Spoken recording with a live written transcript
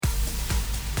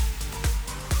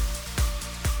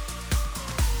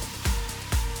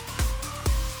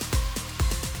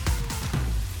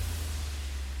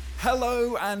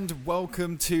Hello and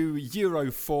welcome to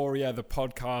Europhoria, the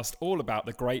podcast all about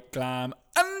the great glam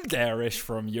and garish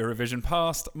from Eurovision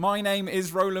past. My name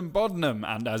is Roland Bodnam,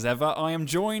 and as ever I am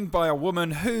joined by a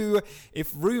woman who,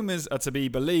 if rumours are to be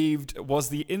believed, was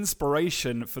the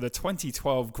inspiration for the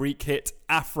 2012 Greek hit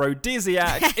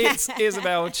Aphrodisiac. It's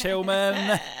Isabel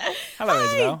Chilman. Hello. Hi.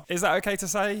 Isabel. Is that okay to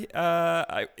say?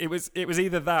 It was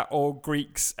either that or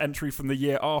Greek's entry from the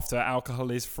year after,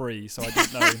 Alcohol is Free, so I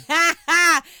didn't know.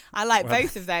 I like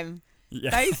both of them.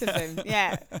 Yeah. Both of them,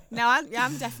 yeah. No,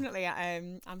 I'm definitely.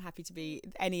 I'm happy to be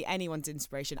anyone's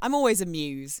inspiration. I'm always a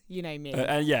muse, you know me.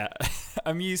 Yeah,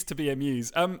 amused to be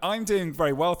amused. I'm doing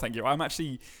very well, thank you. I'm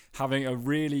actually having a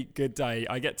really good day.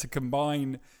 I get to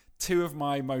combine two of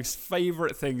my most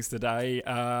favourite things today.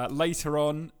 Later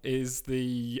on is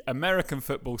the American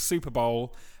football Super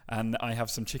Bowl, and I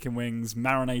have some chicken wings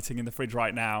marinating in the fridge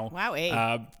right now.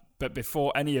 Wowie. But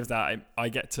before any of that, I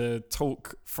get to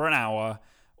talk for an hour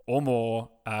or more,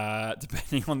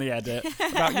 depending on the edit,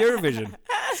 about Eurovision.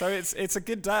 So it's a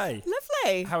good day.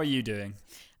 Lovely. How are you doing?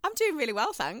 I'm doing really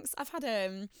well, thanks. I've had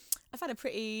a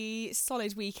pretty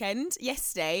solid weekend.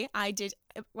 Yesterday, I did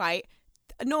right.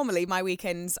 Normally, my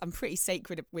weekends, I'm pretty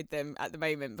sacred with them at the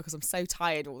moment because I'm so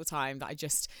tired all the time that I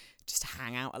just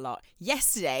hang out a lot.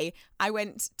 Yesterday, I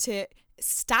went to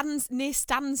near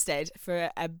Stansted for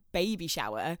a baby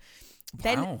shower.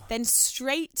 Wow. Then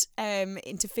straight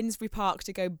into Finsbury Park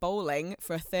to go bowling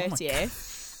for a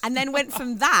 30th, and then went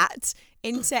from that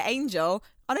into Angel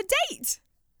on a date.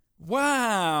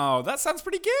 Wow, that sounds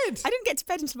pretty good. I didn't get to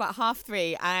bed until about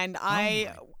 3:30, and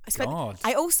I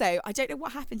don't know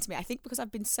what happened to me. I think because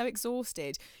I've been so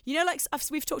exhausted. You know, like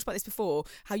we've talked about this before,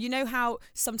 how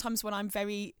sometimes when I'm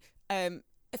very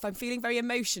if I'm feeling very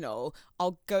emotional,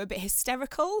 I'll go a bit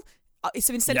hysterical.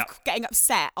 So instead of getting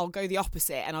upset, I'll go the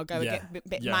opposite and I'll go a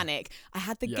bit manic. I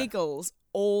had the giggles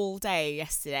all day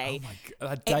yesterday. Oh my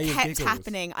God, a day it kept of giggles.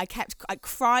 Happening. I kept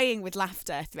crying with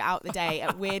laughter throughout the day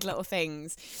at weird little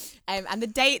things. And the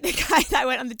guy that I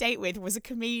went on the date with was a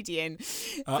comedian.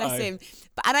 Bless him.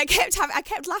 And I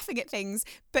kept laughing at things,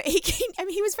 but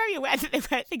he was very aware that they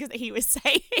weren't things that he was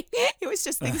saying. It was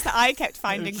just things that I kept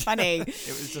finding funny. It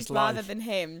was just rather than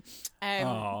him.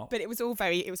 But it was all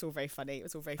very funny. It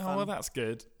was all very fun. Oh, well, that's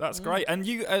good. That's great. And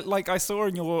you, I saw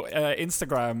in your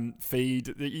Instagram feed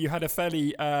that you had a fairly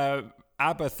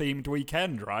ABBA themed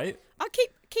weekend, right? I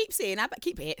keep seeing ABBA.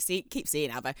 Keep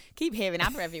seeing ABBA. Keep hearing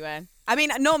ABBA everywhere. I mean,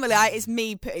 normally it's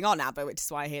me putting on ABBA, which is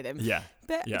why I hear them. Yeah.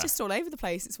 But just all over the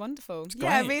place. It's wonderful. It's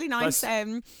a really nice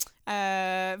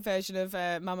version of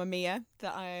Mamma Mia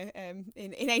that I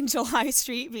in Angel High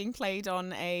Street being played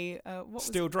on a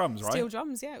steel drums, right? Steel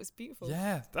drums. Yeah, it was beautiful.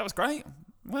 Yeah, that was great.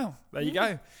 Well, there you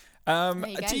go.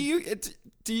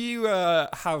 Do you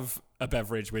have a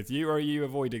beverage with you, or are you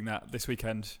avoiding that this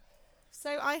weekend?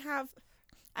 So I have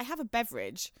a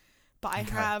beverage, but I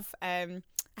have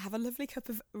a lovely cup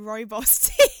of rooibos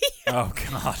tea. Oh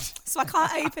God! So I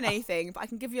can't open anything, but I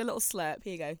can give you a little slurp.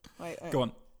 Here you go. Wait. Go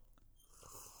on.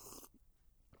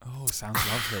 Oh, sounds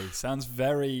lovely. Sounds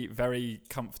very, very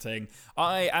comforting.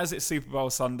 As it's Super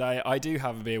Bowl Sunday, I do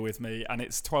have a beer with me, and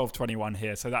it's 12:21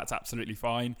 here, so that's absolutely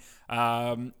fine.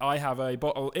 I have a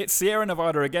bottle. It's Sierra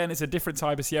Nevada again. It's a different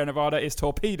type of Sierra Nevada. It's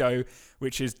Torpedo,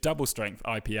 which is double strength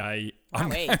IPA. I'm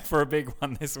going for a big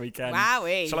one this weekend.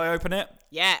 Wowie. Shall I open it?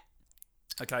 Yeah.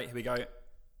 Okay, here we go.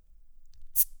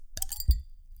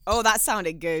 Oh, that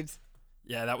sounded good.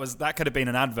 Yeah, that could have been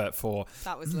an advert for.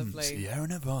 That was lovely. Sierra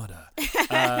Nevada.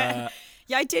 Yeah,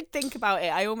 I did think about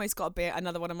it. I almost got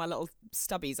another one of my little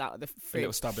stubbies out of the fridge.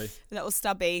 A little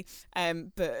stubby.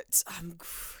 But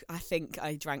I think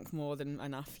I drank more than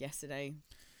enough yesterday.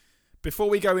 Before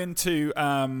we go into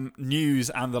news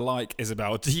and the like,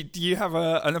 Isabel, do you have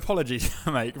an apology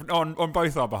to make on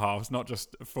both our behalves, not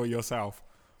just for yourself?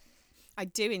 I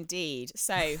do indeed.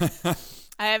 So,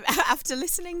 after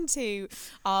listening to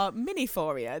our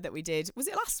mini-phoria that we did, was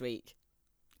it last week?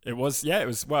 It was, yeah. It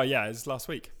was last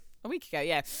week. A week ago,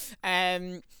 yeah.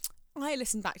 I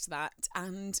listened back to that,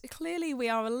 and clearly we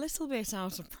are a little bit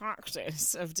out of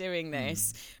practice of doing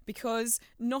this because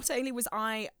not only was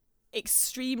I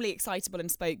extremely excitable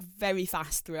and spoke very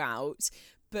fast throughout,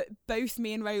 but both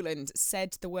me and Roland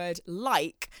said the word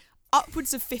like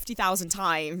upwards of 50,000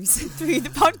 times through the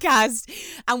podcast.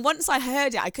 And once I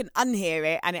heard it, I couldn't unhear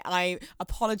it. And I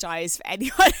apologise for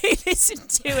anyone who listened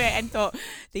to it and thought,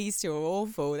 these two are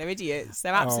awful. They're idiots.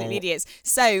 They're absolutely idiots.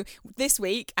 So this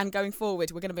week and going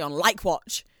forward, we're going to be on Like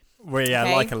Watch.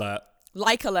 Like alert.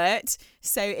 Like alert.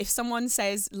 So if someone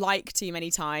says like too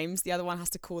many times, the other one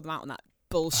has to call them out on that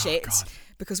bullshit. Oh,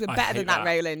 because we're better than that,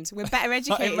 Roland. We're better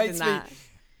educated than that.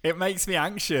 it makes me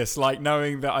anxious, like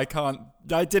knowing that I can't.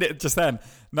 I did it just then,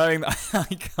 knowing that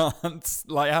I can't.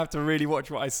 Like, I have to really watch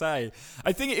what I say.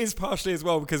 I think it is partially as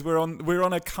well because we're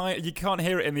on a kind. You can't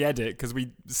hear it in the edit because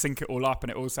we sync it all up and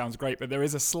it all sounds great, but there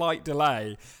is a slight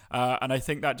delay, and I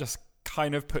think that just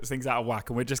kind of puts things out of whack,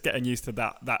 and we're just getting used to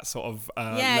that sort of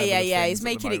yeah. He's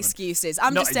making excuses.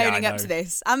 I'm just owning up to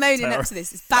this. I'm owning up to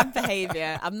this. It's bad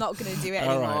behaviour. I'm not going to do it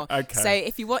anymore. Right, okay. So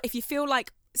if you feel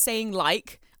like saying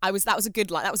like. That was a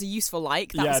good like. That was a useful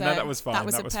like. That was fine. That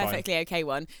was a perfectly okay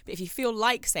one. But if you feel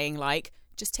like saying like,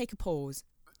 just take a pause.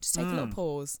 Just take a little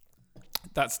pause.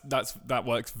 That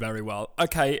works very well.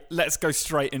 Okay, let's go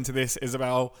straight into this,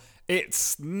 Isabel.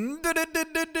 It's Eurovision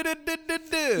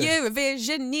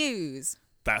news.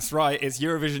 That's right. It's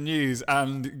Eurovision news,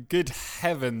 and good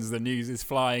heavens, the news is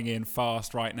flying in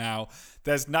fast right now.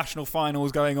 There's national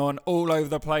finals going on all over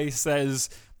the place.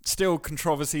 There's still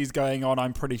controversies going on,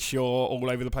 I'm pretty sure,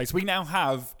 all over the place. We now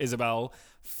have, Isabel,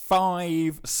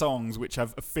 5 songs which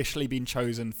have officially been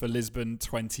chosen for Lisbon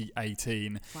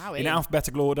 2018. Wow. In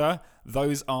alphabetical order,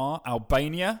 those are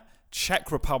Albania,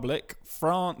 Czech Republic,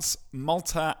 France,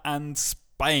 Malta, and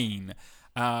Spain.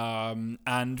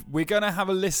 And we're going to have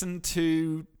a listen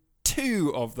to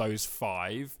 2 of those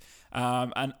 5.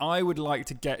 And I would like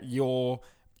to get your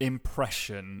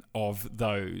impression of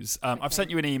those. Okay. I've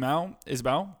sent you an email,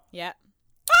 Isabel. Yeah.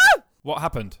 What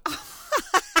happened?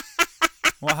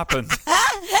 What happened?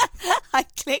 I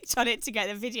clicked on it to get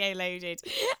the video loaded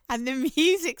and the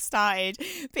music started,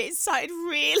 but it started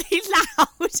really loud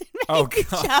and made me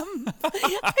jump. I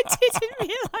didn't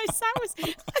realise that was...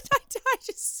 I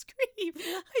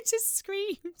just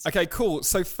screamed. Okay, cool.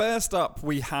 So first up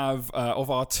we have, of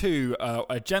our 2,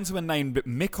 a gentleman named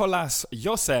Mikolas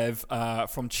Josef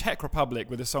from Czech Republic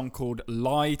with a song called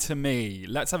Lie to Me.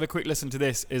 Let's have a quick listen to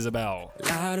this, Isabel.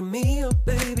 Lie to me, oh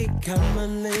baby, come a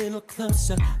little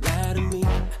closer. Lie to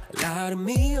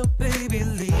me, oh baby,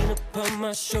 lean upon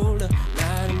my shoulder.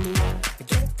 Lie to me,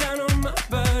 get down on my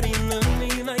body, love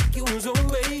me like it was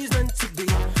always meant to be.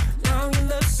 Now you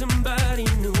love somebody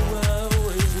new, I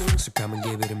always knew, so come and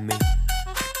give it to me.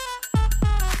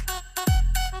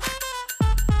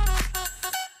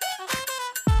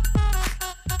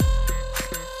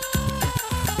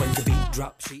 When the beat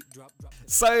drops, she drop.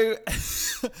 So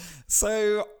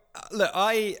look,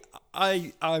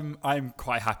 I'm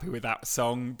quite happy with that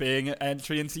song being an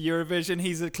entry into Eurovision.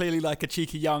 He's clearly like a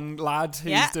cheeky young lad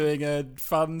who's doing a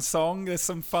fun song. There's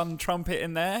some fun trumpet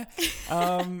in there.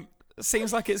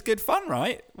 Seems like it's good fun,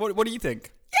 right? What do you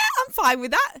think? Yeah, I'm fine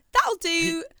with that. That'll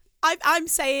do. I'm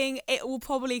saying it will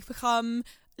probably become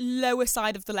lower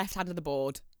side of the left hand of the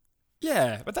board.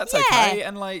 Yeah, but that's okay.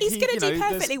 And like he's going to do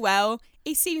perfectly well.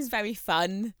 He seems very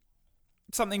fun.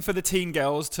 Something for the teen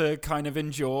girls to kind of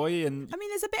enjoy, and I mean,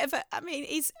 there's a bit of a.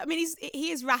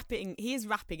 He is rapping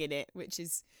in it, which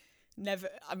is never.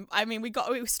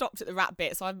 We stopped at the rap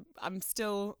bit, so I'm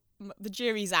still. The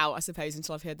jury's out, I suppose,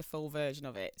 until I've heard the full version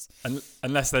of it.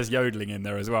 Unless there's yodeling in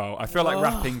there as well. I feel like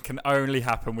rapping can only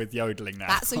happen with yodeling now.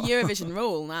 That's a Eurovision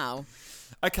rule now.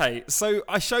 Okay, so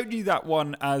I showed you that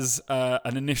one as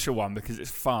an initial one because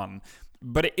it's fun,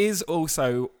 but it is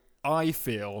also, I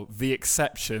feel, the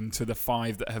exception to the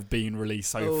 5 that have been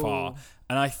released so far.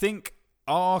 And I think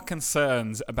our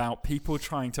concerns about people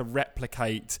trying to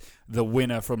replicate the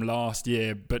winner from last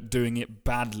year but doing it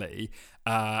badly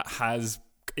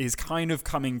is kind of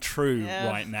coming true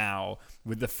right now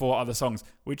with the 4 other songs,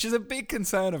 which is a big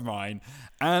concern of mine.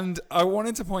 And I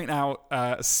wanted to point out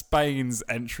Spain's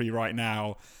entry right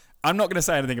now. I'm not going to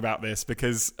say anything about this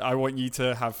because I want you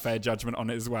to have fair judgment on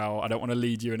it as well. I don't want to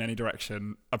lead you in any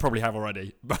direction. I probably have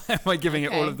already by giving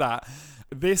it all of that.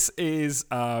 This is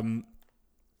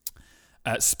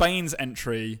Spain's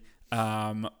entry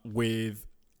with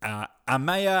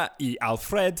Amaya y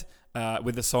Alfred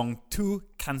with the song Tu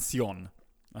Canción.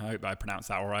 I hope I pronounced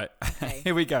that all right. Okay.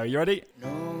 Here we go. You ready?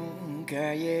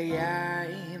 Nunca llegué a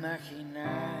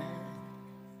imaginar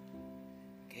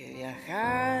que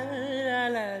viajar a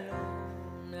la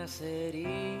luna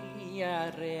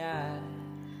sería real.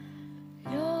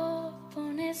 Lo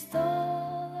pones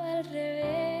todo al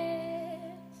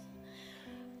revés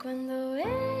cuando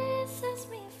besas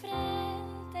mi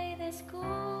frente y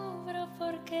descubro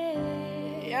por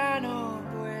qué ya no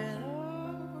puedo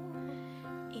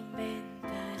inventarlo.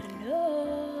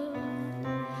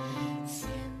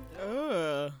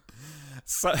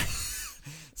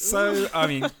 So I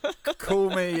mean, call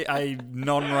me a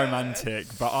non-romantic,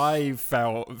 but I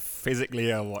felt physically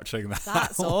ill watching that.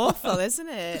 That's awful, isn't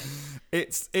it?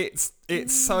 It's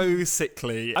so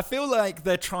sickly. I feel like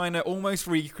they're trying to almost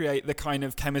recreate the kind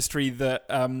of chemistry that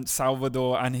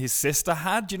Salvador and his sister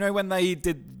had. Do you know when they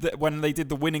did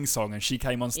the winning song and she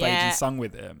came on stage and sung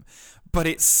with him? But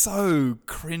it's so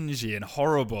cringy and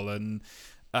horrible and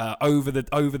over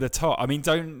the top. I mean,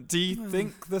 do you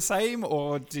think the same,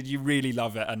 or did you really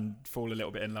love it and fall a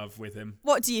little bit in love with him?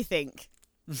 What do you think?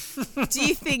 Do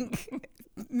you think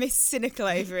Miss Cynical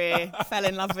over here fell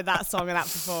in love with that song and that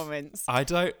performance? I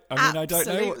don't know.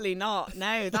 Absolutely not.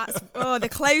 No, that's the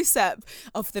close up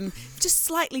of them just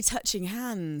slightly touching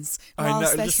hands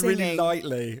whilst they're just singing. really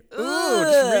lightly. Ooh,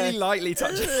 just really lightly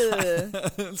touching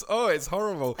hands. Oh, it's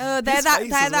horrible. They're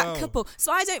that couple.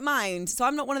 So I don't mind. So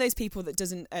I'm not one of those people that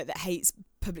doesn't that hates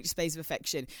public displays of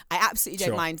affection. I absolutely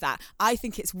don't mind that. I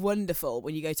think it's wonderful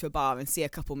when you go to a bar and see a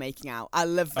couple making out. I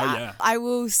love that. Yeah. I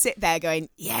will sit there going,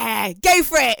 yeah, go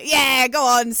for it. Yeah, go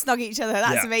on, snog each other.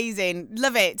 That's amazing.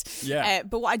 Love it. Yeah.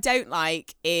 But what I don't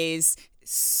like is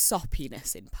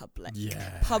soppiness in public.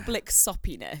 Public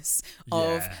soppiness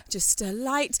of just a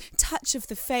light touch of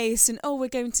the face and we're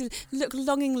going to look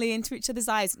longingly into each other's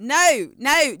eyes. No,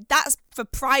 that's for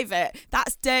private.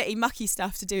 That's dirty, mucky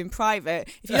stuff to do in private.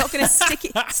 If you're not going to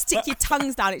stick your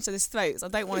tongues down each other's throats, I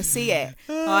don't want to see it.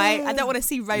 All right? I don't want to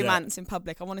see romance in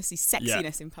public. I want to see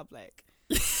sexiness in public.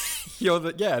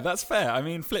 That's fair. I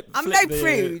mean, I'm no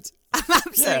prude. I'm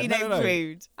absolutely no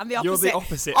prude. I'm the opposite. You're the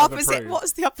opposite of a prude.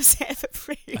 What's the opposite of a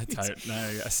prude? I don't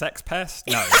know. A sex pest?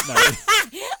 No.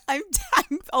 I'm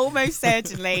almost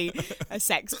certainly a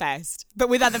sex pest, but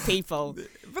with other people.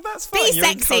 But that's fine. Be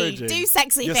sexy. Do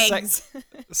sexy things.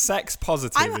 Sex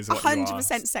positive I'm is what you are.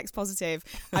 100% sex positive.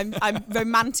 I'm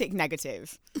romantic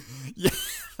negative. Yeah,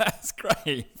 that's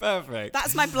great. Perfect.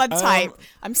 That's my blood type.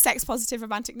 I'm sex positive,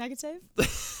 romantic negative.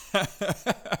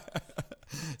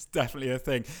 It's definitely a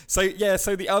thing. So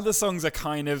the other songs are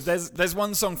kind of there's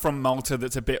one song from Malta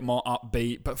that's a bit more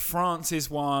upbeat, but France's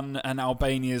one and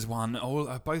Albania's one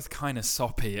are both kind of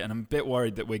soppy, and I'm a bit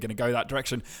worried that we're going to go that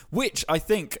direction, which I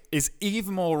think is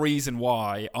even more reason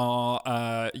why our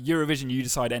Eurovision You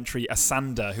Decide entry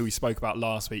Asanda, who we spoke about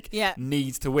last week,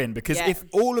 needs to win, because if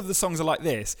all of the songs are like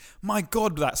this, my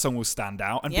God, that song will stand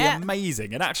out and be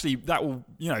amazing, and actually that will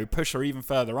push her even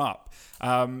further up.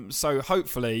 So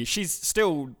hopefully she's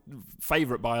still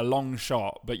favourite by a long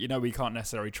shot, but we can't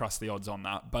necessarily trust the odds on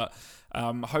that. But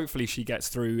hopefully she gets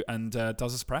through and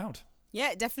does us proud.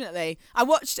 Yeah, definitely. I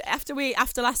watched after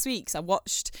last week's. I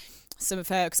watched some of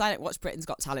her, because I don't watch Britain's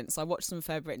Got Talent, so I watched some of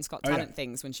her Britain's Got Talent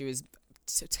things when she was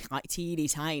like teeny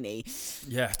tiny.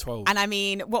 Yeah, 12. And I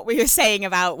mean, what we were saying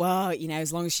about,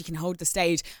 as long as she can hold the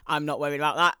stage, I'm not worried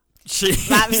about that.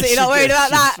 I'm absolutely not worried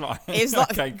about that. It's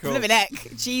not flipping heck.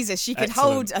 Jesus, she could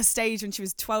hold a stage when she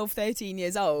was 12, 13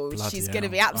 years old. Bloody she's going to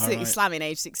be absolutely slamming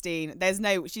age 16.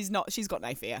 She's got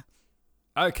no fear.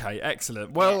 Okay,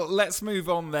 excellent. Well, let's move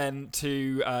on then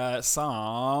to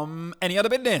any other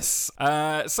business.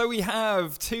 So we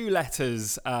have two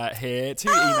letters here, two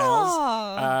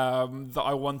emails that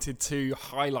I wanted to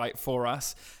highlight for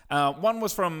us. One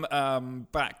was from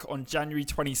back on January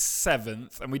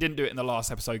 27th, and we didn't do it in the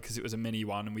last episode because it was a mini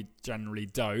one, and we generally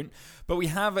don't. But we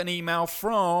have an email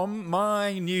from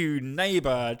my new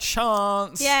neighbour,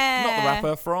 Chance, not the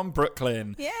rapper, from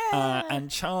Brooklyn.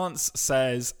 And Chance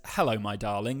says, "Hello, my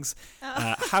darlings.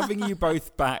 Having you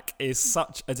both back is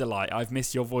such a delight. I've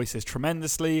missed your voices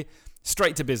tremendously.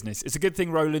 Straight to business. It's a good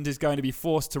thing Roland is going to be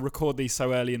forced to record these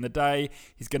so early in the day.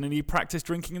 He's going to need practice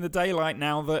drinking in the daylight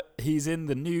now that he's in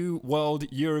the new World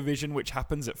Eurovision, which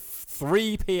happens at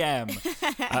 3 p.m.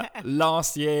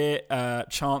 Last year,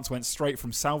 Chance went straight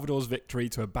from Salvador's victory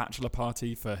to a bachelor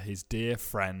party for his dear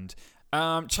friend.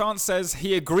 Chance says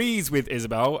he agrees with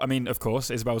Isabel. I mean, of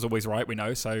course, Isabel's always right, we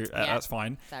know, so that's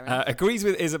fine. Agrees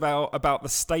with Isabel about the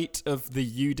state of the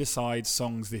You Decide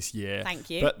songs this year. Thank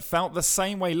you. But felt the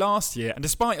same way last year, and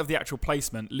despite of the actual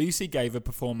placement, Lucy gave a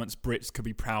performance Brits could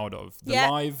be proud of. The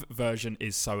live version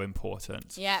is so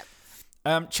important.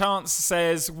 Chance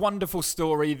says, wonderful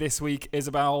story this week,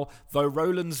 Isabel, though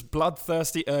Roland's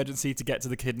bloodthirsty urgency to get to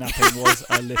the kidnapping was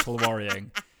a little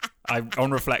worrying.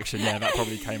 On reflection, that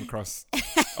probably came across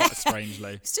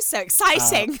strangely. It's just so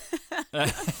exciting.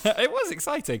 It was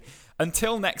exciting.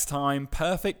 Until next time,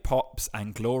 perfect pops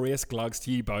and glorious glugs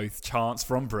to you both. Chance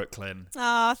from Brooklyn.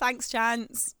 Oh, thanks,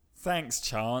 Chance. Thanks,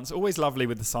 Chance. Always lovely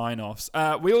with the sign-offs.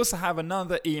 We also have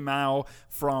another email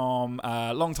from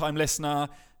a long-time listener,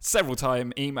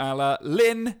 several-time emailer,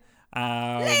 Lynn.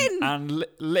 And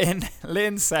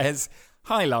Lynn says,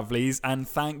 "Hi, lovelies, and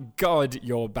thank God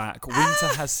you're back. Winter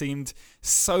has seemed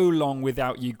so long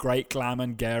without you great glam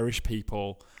and garish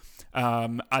people.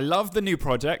 I love the new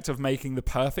project of making the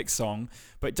perfect song,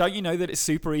 but don't you know that it's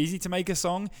super easy to make a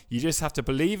song? You just have to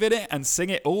believe in it and sing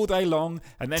it all day long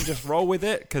and then just roll with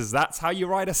it, because that's how you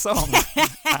write a song.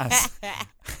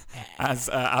 as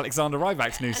Alexander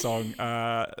Rybak's new song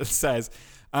says.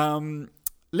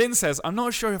 Lynn says, I'm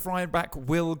not sure if Rybak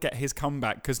will get his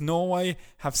comeback because Norway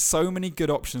have so many good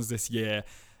options this year.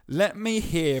 Let me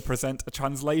here present a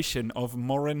translation of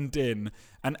Morgen Din,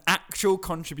 an actual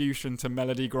contribution to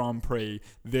Melody Grand Prix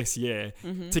this year.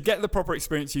 To get the proper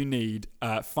experience you need,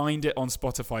 find it on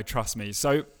Spotify, trust me.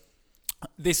 So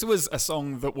this was a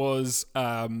song that was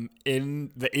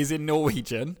is in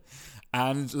Norwegian,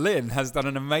 and Lynn has done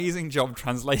an amazing job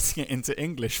translating it into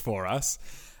English for us.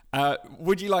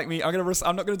 Would you like me? I'm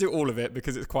not going to do all of it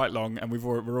because it's quite long, and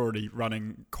we're already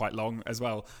running quite long as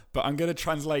well. But I'm going to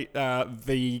translate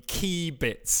the key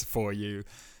bits for you.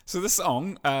 So the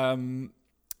song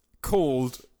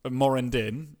called Morgen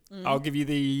Din. I'll give you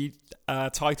the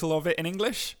title of it in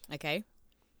English. Okay.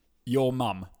 Your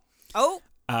Mum. Oh.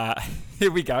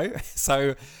 Here we go.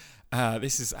 So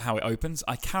this is how it opens.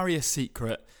 I carry a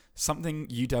secret. Something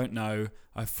you don't know.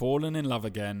 I've fallen in love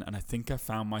again, and I think I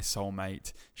found my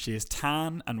soulmate. She is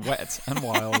tan and wet and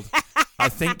wild. I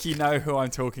think you know who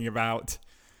I'm talking about.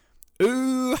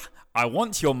 Ooh, I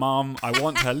want your mum. I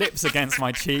want her lips against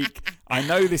my cheek. I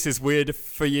know this is weird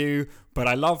for you, but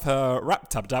I love her. Rap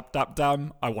tab dab dab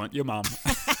dam. I want your mum.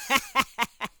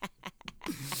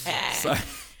 So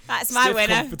that's my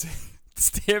winner.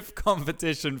 Stiff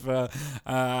competition for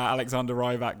Alexander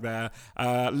Rybak there.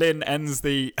 Lynn ends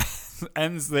the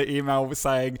email with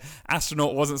saying,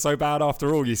 astronaut wasn't so bad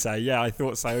after all, you say. Yeah, I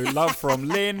thought so. Love from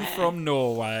Lynn from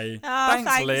Norway. Oh,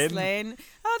 thanks Lynn.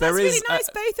 Oh, that's really nice.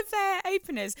 Both of their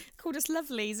openers called us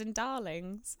lovelies and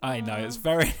darlings. I know, it's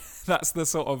that's the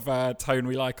sort of tone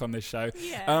we like on this show.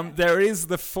 Yeah. There is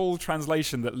the full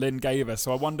translation that Lynn gave us,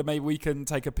 so I wonder maybe we can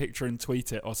take a picture and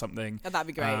tweet it or something. Oh, that'd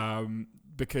be great.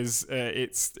 Because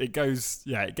it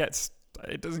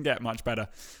doesn't get much better.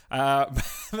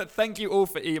 But thank you all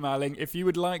for emailing. If you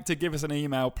would like to give us an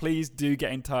email, please do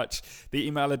get in touch. The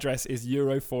email address is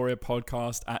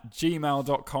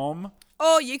europhoriapodcast@gmail.com.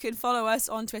 Or you can follow us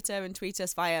on Twitter and tweet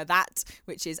us via that,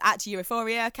 which is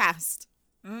 @EuphoriaCast.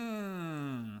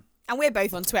 And we're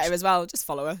both on Twitter as well. Just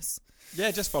follow us. Yeah,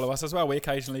 just follow us as well. We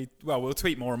occasionally, we'll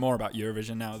tweet more and more about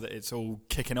Eurovision now that it's all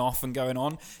kicking off and going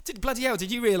on. Bloody hell, did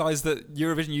you realise that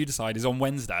Eurovision You Decide is on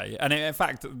Wednesday? And in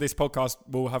fact, this podcast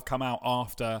will have come out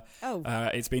after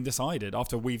it's been decided,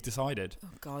 after we've decided.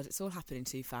 Oh, God, it's all happening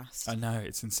too fast. I know,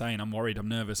 it's insane. I'm worried, I'm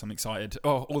nervous, I'm excited.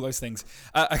 Oh, all those things.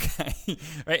 Okay.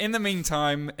 In the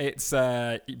meantime, it's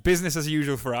business as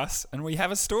usual for us, and we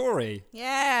have a story.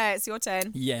 Yeah, it's your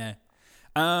turn. Yeah.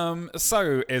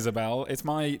 So Isabel, it's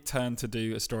my turn to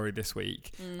do a story this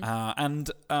week, and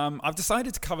I've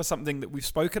decided to cover something that we've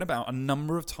spoken about a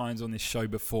number of times on this show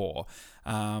before.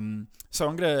 So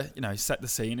I'm gonna, set the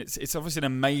scene. It's obviously an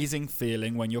amazing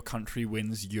feeling when your country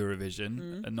wins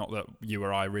Eurovision, and not that you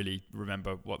or I really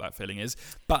remember what that feeling is,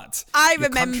 but I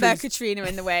remember Katrina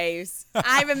in the Waves.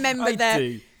 I remember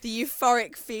the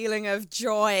euphoric feeling of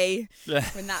joy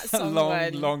when that song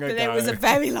won. Long ago. But it was a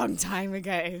very long time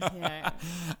ago.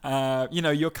 Yeah.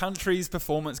 Your country's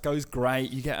performance goes great.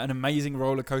 You get an amazing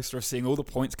roller coaster of seeing all the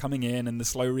points coming in and the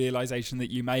slow realization that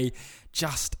you may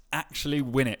just actually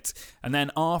win it. And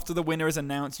then after the winner is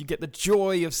announced, you get the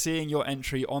joy of seeing your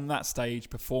entry on that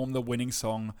stage perform the winning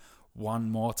song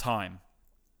one more time.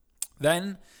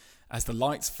 Then, as the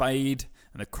lights fade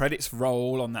and the credits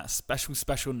roll on that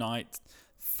special night,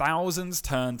 thousands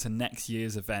turn to next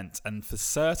year's event, and for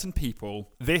certain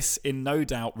people, this in no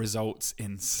doubt results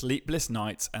in sleepless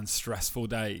nights and stressful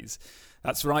days.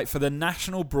 That's right, for the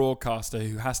national broadcaster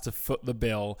who has to foot the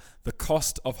bill, the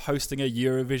cost of hosting a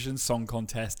Eurovision Song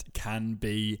Contest can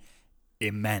be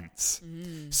immense.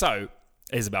 So,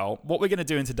 Isabel, what we're going to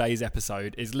do in today's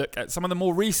episode is look at some of the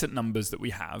more recent numbers that we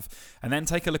have, and then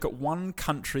take a look at one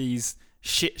country's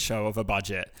shit show of a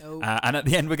budget. And at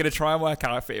the end, we're going to try and work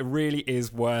out if it really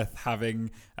is worth having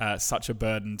such a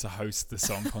burden to host the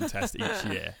song contest each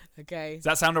year. Okay. Does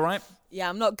that sound all right? Yeah,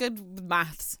 I'm not good with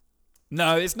maths.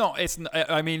 No, it's not. It's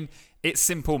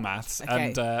simple maths.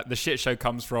 Okay. And the shit show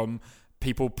comes from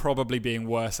people probably being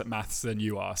worse at maths than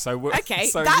you are. So okay,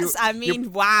 so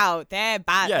wow, they're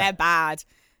bad. Yeah. They're bad.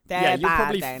 They're you'll bad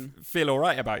probably then. Feel all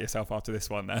right about yourself after this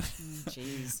one then.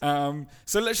 Jeez.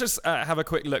 So let's just have a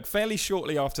quick look. Fairly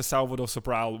shortly after Salvador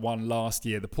Sobral won last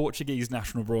year, the Portuguese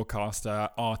national broadcaster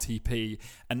RTP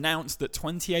announced that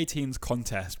 2018's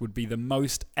contest would be the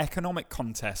most economic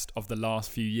contest of the last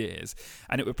few years,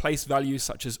 and it would place values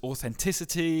such as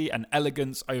authenticity and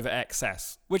elegance over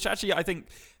excess, which actually I think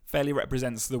fairly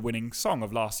represents the winning song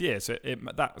of last year. So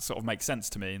that sort of makes sense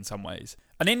to me in some ways.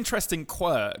 An interesting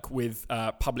quirk with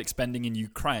public spending in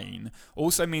Ukraine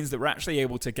also means that we're actually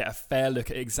able to get a fair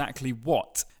look at exactly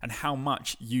what and how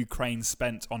much Ukraine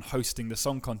spent on hosting the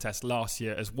song contest last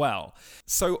year as well.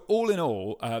 So all in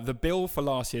all, the bill for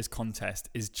last year's contest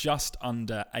is just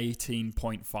under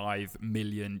 18.5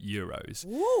 million euros.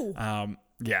 Woo!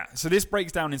 Yeah, so this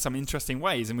breaks down in some interesting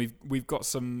ways, and we've got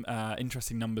some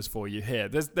interesting numbers for you here.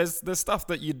 There's stuff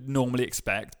that you'd normally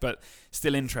expect, but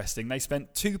still interesting. They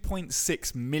spent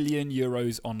 2.6 million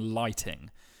euros on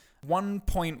lighting,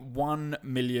 1.1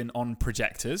 million on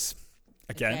projectors.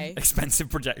 Again, Okay. Expensive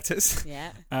projectors.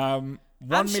 Yeah. 1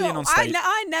 million on stage.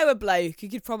 I know a bloke who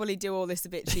could probably do all this a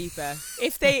bit cheaper.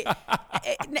 If they,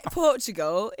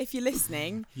 Portugal, if you're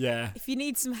listening, Yeah. if you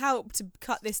need some help to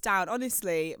cut this down,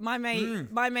 honestly, my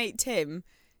mate Tim,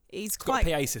 he's Got quite.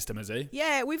 a PA system, has he?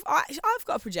 Yeah, I've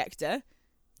got a projector.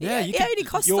 Yeah, you it could- only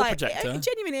costs your like projector. it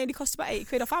genuinely only costs about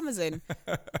 £8 off Amazon.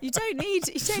 You don't need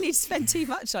to spend too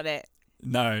much on it.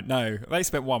 No. They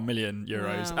spent 1 million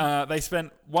euros. Wow. They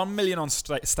spent 1 million on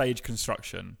stage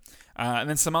construction. And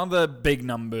then some other big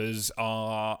numbers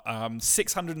are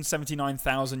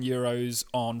 679,000 euros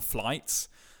on flights,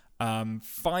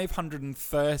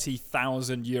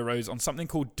 530,000 euros on something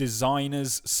called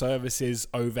designers services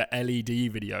over LED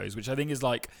videos, which I think is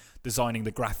like designing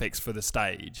the graphics for the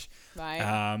stage.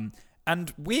 Right.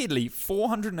 And weirdly,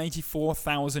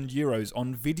 484,000 euros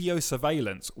on video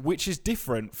surveillance, which is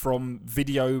different from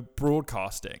video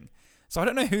broadcasting. So I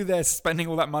don't know who they're spending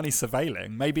all that money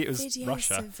surveilling. Maybe it was Video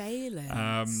Russia.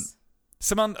 surveillance.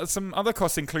 Some other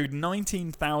costs include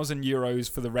 19,000 euros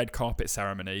for the red carpet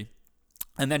ceremony,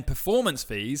 and then performance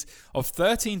fees of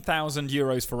 13,000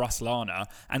 euros for Ruslana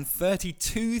and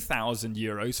 32,000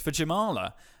 euros for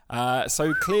Jamala.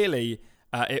 So clearly,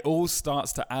 it all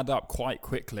starts to add up quite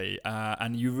quickly,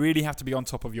 and you really have to be on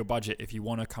top of your budget if you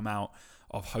want to come out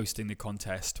of hosting the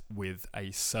contest with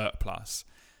a surplus.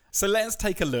 So let's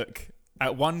take a look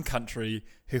at one country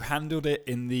who handled it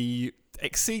in the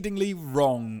exceedingly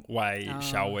wrong way,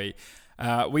 shall we?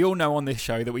 We all know on this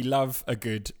show that we love a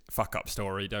good fuck-up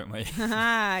story, don't we?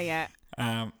 Yeah.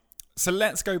 So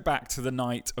let's go back to the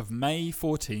night of May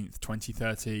 14th,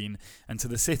 2013, and to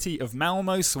the city of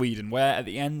Malmö, Sweden, where at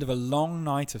the end of a long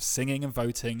night of singing and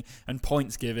voting and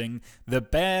points giving, the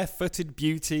barefooted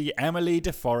beauty Emily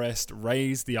de Forest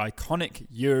raised the iconic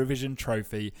Eurovision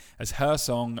trophy as her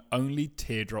song Only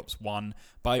Teardrops won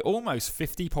by almost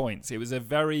 50 points. It was a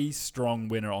very strong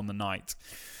winner on the night.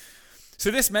 So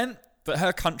this meant that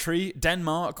her country,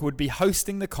 Denmark, would be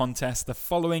hosting the contest the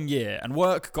following year, and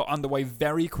work got underway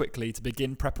very quickly to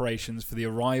begin preparations for the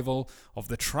arrival of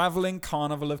the travelling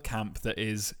carnival of camp that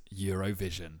is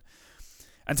Eurovision.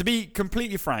 And to be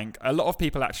completely frank, a lot of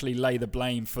people actually lay the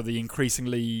blame for the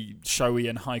increasingly showy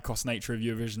and high-cost nature of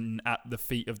Eurovision at the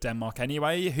feet of Denmark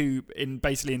anyway, who in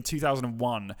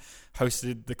 2001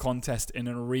 hosted the contest in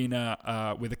an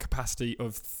arena with a capacity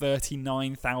of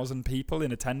 39,000 people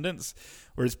in attendance,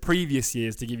 whereas previous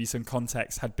years, to give you some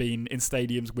context, had been in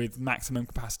stadiums with maximum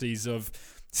capacities of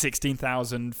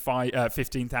 16,000,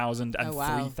 15,000 and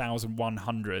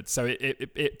 3,100. So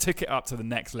it took it up to the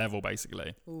next level,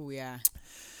 basically. Oh, yeah.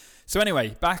 So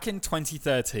anyway, back in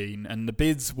 2013, and the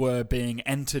bids were being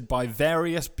entered by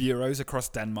various bureaus across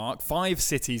Denmark. 5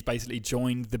 cities basically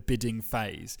joined the bidding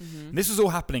phase. And this was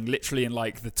all happening literally in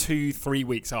like the 2-3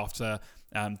 weeks after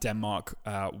Denmark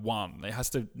won. It has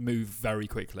to move very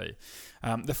quickly.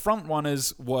 The front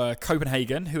runners were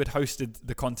Copenhagen, who had hosted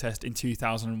the contest in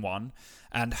 2001,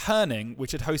 and Herning,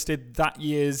 which had hosted that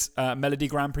year's Melody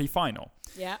Grand Prix final.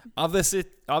 Yeah. Other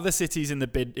cities in the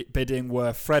bidding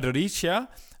were Fredericia,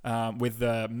 with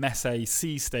the Messe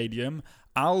Sea Stadium,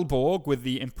 Aalborg with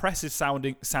the impressive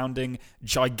sounding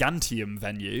Gigantium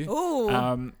venue. Ooh.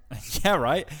 Yeah,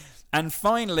 right. And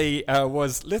finally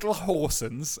was Little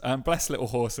Horsens, bless Little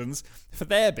Horsens. For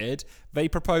their bid, they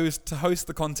proposed to host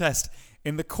the contest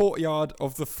in the courtyard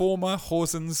of the former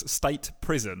Horsens State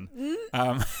Prison,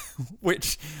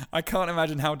 which I can't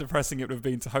imagine how depressing it would have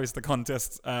been to host the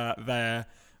contest there.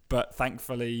 But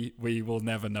thankfully, we will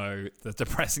never know the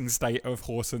depressing state of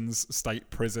Horsens State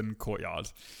Prison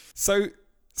courtyard. So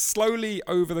slowly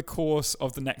over the course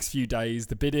of the next few days,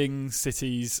 the bidding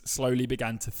cities slowly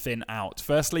began to thin out.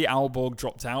 Firstly, Aalborg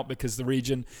dropped out because the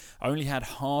region only had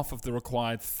half of the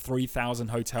required 3,000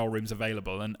 hotel rooms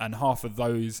available, and half of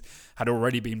those had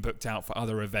already been booked out for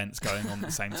other events going on at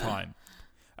the same time.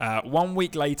 1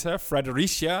 week later,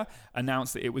 Fredericia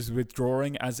announced that it was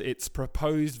withdrawing as its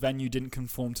proposed venue didn't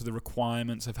conform to the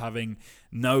requirements of having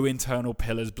no internal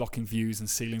pillars blocking views and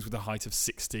ceilings with a height of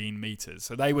 16 metres.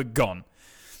 So they were gone.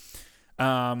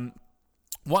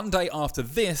 One day after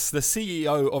this, the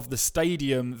CEO of the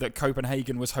stadium that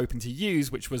Copenhagen was hoping to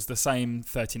use, which was the same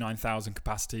 39,000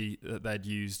 capacity that they'd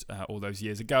used all those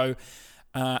years ago,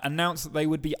 announced that they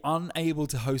would be unable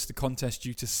to host the contest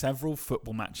due to several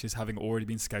football matches having already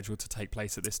been scheduled to take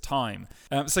place at this time.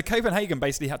 So Copenhagen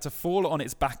basically had to fall on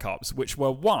its backups, which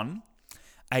were one,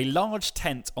 a large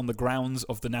tent on the grounds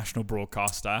of the national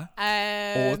broadcaster,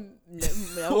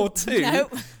 or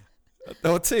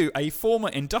two, a former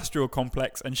industrial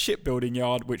complex and shipbuilding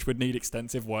yard which would need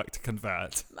extensive work to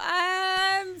convert.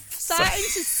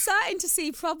 Starting to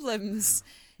see problems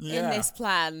in this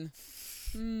plan.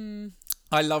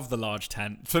 I love the large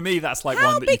tent. For me, that's like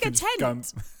How one that big you a can tent? go and,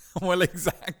 well,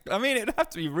 exactly. I mean, it'd have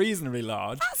to be reasonably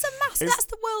large. That's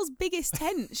the world's biggest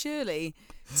tent, surely.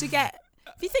 To get,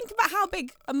 if you think about how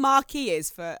big a marquee is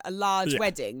for a large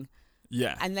wedding,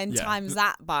 and then times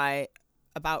that by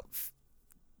about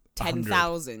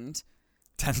 10,000.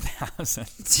 10,000.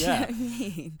 Do you know what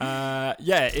I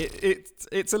mean?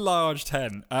 It's a large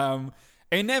tent.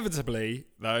 Inevitably,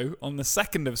 though, on the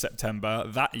 2nd of September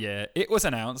that year, it was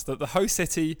announced that the host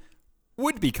city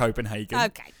would be Copenhagen.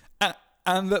 Okay.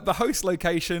 And that the host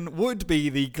location would be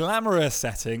the glamorous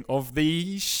setting of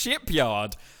the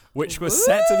shipyard, which was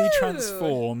set to be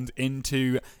transformed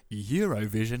into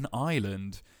Eurovision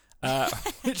Island,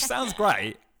 which sounds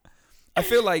great. I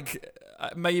feel like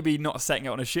maybe not setting it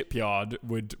on a shipyard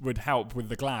would help with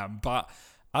the glam, but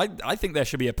I think there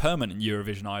should be a permanent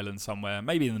Eurovision Island somewhere,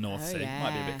 maybe in the North Sea. Yeah.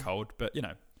 Might be a bit cold, but you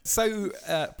know. So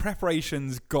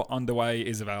preparations got underway,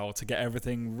 Isabel, to get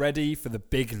everything ready for the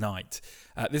big night.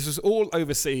 This was all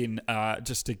overseen,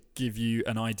 just to give you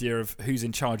an idea of who's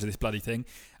in charge of this bloody thing,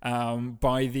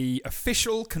 by the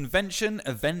official Convention,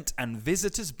 Event and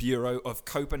Visitors Bureau of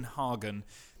Copenhagen.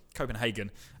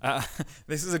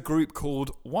 This is a group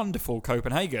called Wonderful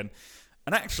Copenhagen.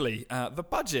 And actually, the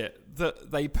budget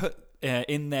that they put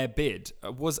in their bid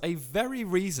was a very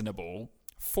reasonable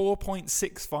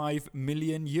 4.65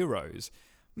 million euros.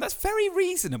 That's very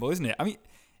reasonable, isn't it? I mean,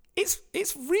 it's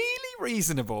really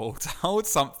reasonable to hold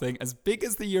something as big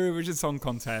as the Eurovision Song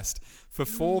Contest for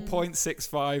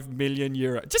 4.65 million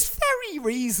euros. Just very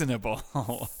reasonable.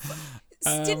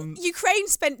 Ukraine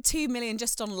spent 2 million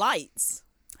just on lights.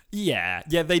 Yeah,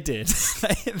 they did.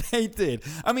 they did.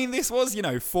 I mean, this was,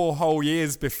 4 whole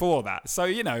years before that. So,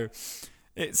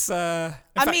 it's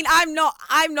I'm not,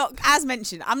 as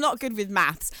mentioned, I'm not good with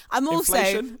maths. I'm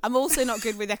also not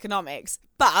good with economics.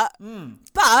 But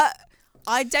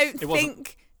I don't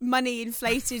think money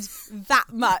inflated that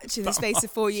much in the space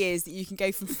of 4 years that you can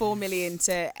go from 4 million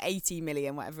to 80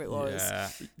 million, whatever it was.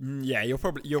 Yeah, you're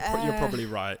probably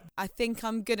right. I think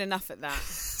I'm good enough at that.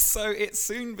 So it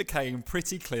soon became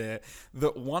pretty clear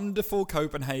that Wonderful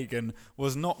Copenhagen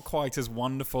was not quite as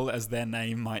wonderful as their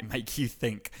name might make you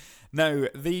think. No,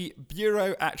 the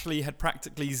Bureau actually had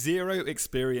practically zero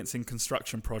experience in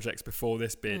construction projects before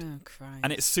this bid. Oh, Christ.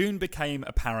 And it soon became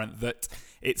apparent that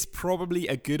it's probably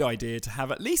a good idea to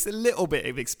have at least a little bit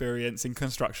of experience in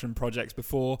construction projects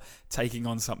before taking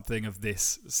on something of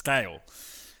this scale.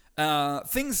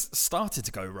 Things started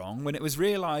to go wrong when it was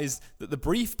realised that the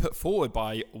brief put forward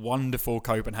by Wonderful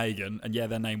Copenhagen, and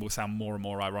their name will sound more and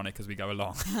more ironic as we go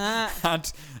along,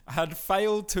 had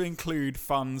failed to include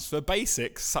funds for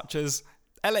basics such as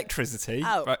electricity.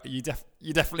 Oh. You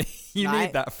definitely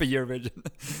need that for Eurovision.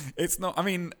 It's not. I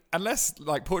mean, unless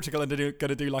like Portugal are going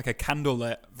to do like a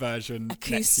candlelit version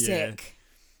next year,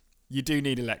 you do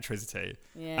need electricity.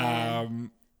 Yeah.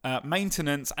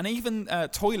 Maintenance and even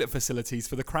toilet facilities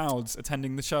for the crowds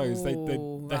attending the shows. They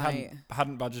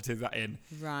hadn't budgeted that in.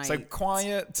 Right. So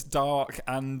quiet, dark,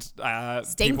 and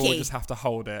stinky. People will just have to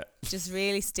hold it. Just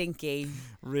really stinky.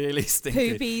 Really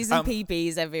stinky. Poopies and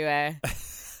peepees everywhere.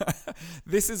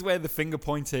 This is where the finger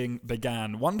pointing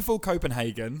began. Wonderful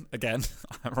Copenhagen, again,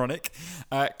 ironic,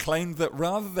 claimed that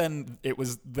rather than it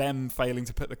was them failing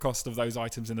to put the cost of those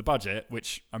items in the budget,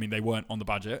 which, I mean, they weren't on the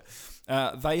budget,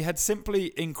 they had simply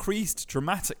increased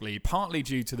dramatically, partly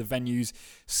due to the venue's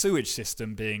sewage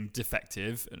system being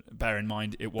defective. Bear in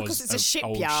mind, it was because it's an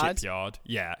old shipyard.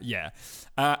 Yeah.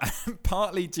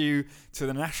 Partly due to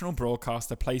the national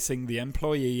broadcaster placing the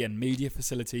employee and media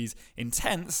facilities in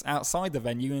tents outside the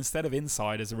venue instead of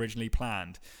inside as originally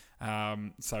planned.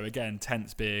 So again,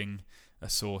 tents being a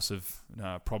source of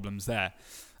problems there.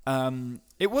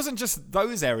 It wasn't just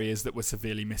those areas that were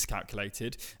severely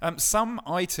miscalculated. Some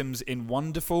items in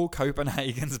Wonderful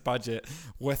Copenhagen's budget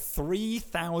were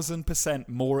 3,000%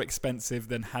 more expensive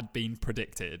than had been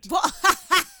predicted. What?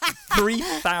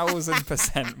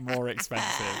 3,000% more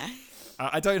expensive.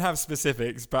 I don't have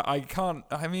specifics, but I can't.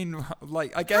 I mean,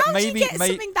 like, I get How maybe. do you get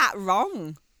something that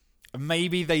wrong?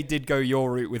 Maybe they did go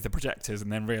your route with the projectors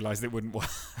and then realised it wouldn't work.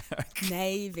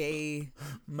 Maybe.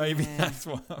 Maybe Yeah. that's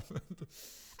what happened.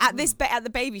 At the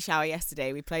baby shower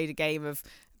yesterday, we played a game of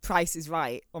Price is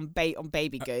Right on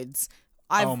baby goods.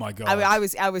 Oh my God.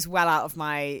 I was well out of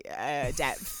my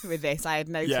depth with this. I had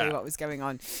no Yeah. clue what was going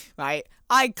on. Right,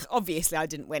 I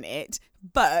didn't win it,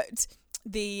 but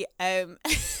the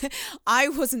I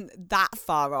wasn't that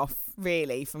far off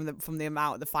really from the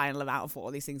final amount of what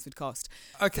all these things would cost.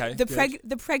 Okay.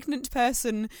 The pregnant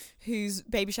person whose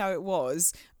baby shower it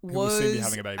was will soon be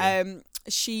having a baby.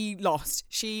 She lost.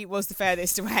 She was the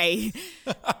furthest away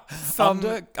from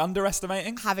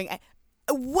Underestimating? having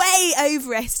way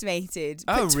overestimated.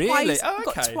 Oh, but really? Got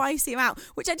Okay. twice the amount,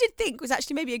 which I did think was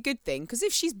actually maybe a good thing, because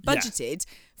if she's budgeted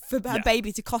for her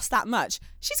baby to cost that much,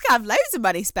 she's gonna have loads of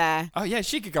money spare. Oh, yeah,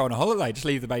 she could go on a holiday, just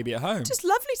leave the baby at home. Just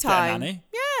lovely Get a time. nanny.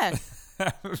 Yeah,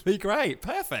 That would be great.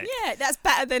 Perfect. yeah, that's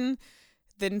better than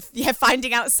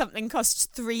finding out something costs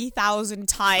 3,000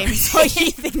 times what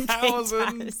you think it does.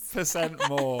 1,000%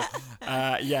 more.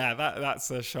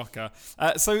 That's a shocker.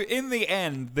 So in the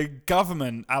end, the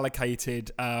government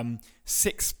allocated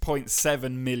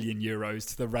 6.7 million euros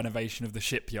to the renovation of the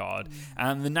shipyard,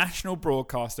 and the national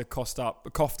broadcaster coughed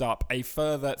up a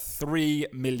further 3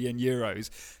 million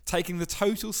euros, taking the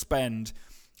total spend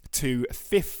to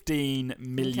 15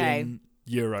 million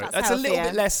euros. That's a little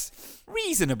healthier. bit less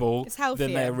reasonable It's than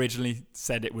they healthier. originally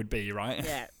said it would be, right?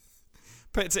 Yeah.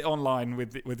 Puts it online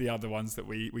with the other ones that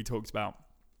we talked about.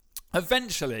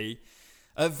 Eventually,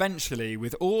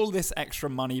 with all this extra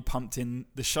money pumped in,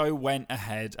 the show went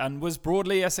ahead and was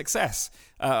broadly a success.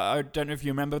 I don't know if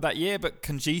you remember that year, but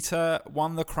Conchita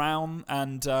won the crown,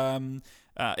 and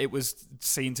it was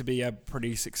seen to be a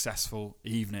pretty successful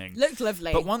evening. Looked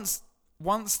lovely. But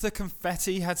once the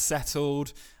confetti had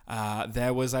settled,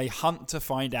 there was a hunt to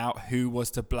find out who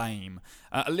was to blame.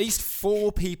 At least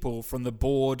 4 people from the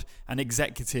board and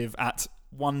executive at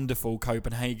Wonderful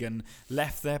Copenhagen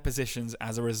left their positions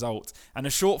as a result, and a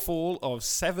shortfall of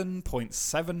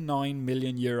 7.79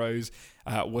 million euros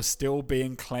was still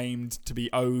being claimed to be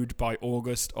owed by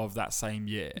August of that same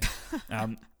year.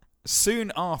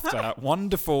 Soon after,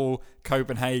 Wonderful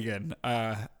Copenhagen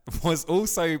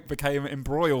became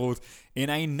embroiled in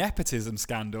a nepotism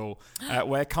scandal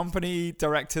where company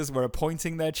directors were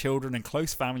appointing their children and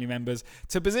close family members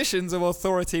to positions of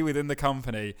authority within the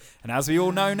company. And as we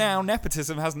all know now,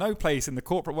 nepotism has no place in the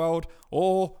corporate world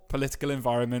or political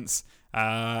environments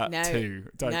too.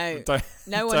 Don't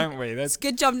we? It's a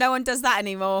good job no one does that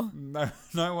anymore.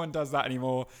 No one does that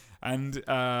anymore. And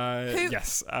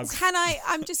yes, I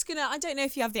don't know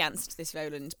if you have the answer to this,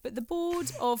 Roland, but the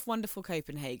board of Wonderful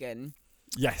Copenhagen,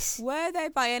 yes, were they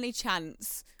by any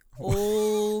chance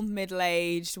all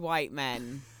middle-aged white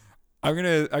men? I'm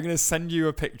gonna send you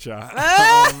a picture.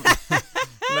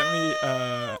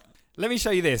 Let me show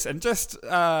you this, and just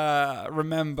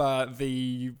remember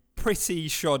the pretty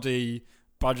shoddy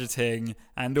budgeting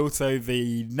and also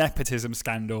the nepotism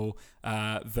scandal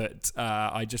that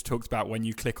I just talked about when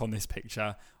you click on this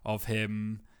picture of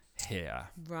him here.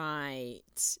 Right.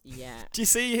 Yeah. Do you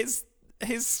see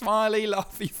his smiley,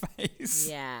 laughy face?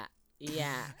 Yeah.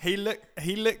 Yeah. He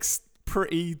looks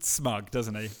pretty smug,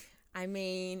 doesn't he? I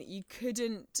mean, you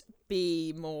couldn't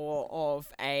be more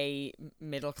of a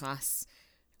middle-class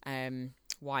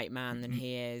white man than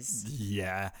he is.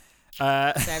 Yeah.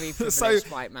 Very privileged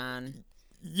white man.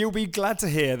 You'll be glad to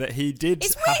hear that he did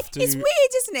have to... It's weird,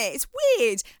 isn't it? It's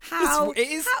weird how... It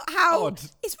is how odd.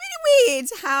 It's really weird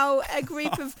how a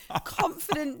group of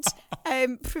confident,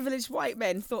 privileged white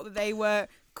men thought that they were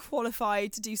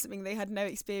qualified to do something they had no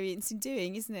experience in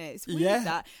doing, isn't it? It's weird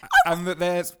that. And that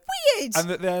there's weird. And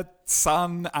that their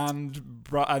son and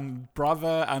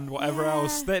brother and whatever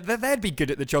else, they'd be good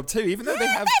at the job too, even though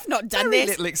they've not done very this.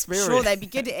 little experience. Sure, they'd be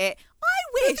good at it.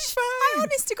 I fine.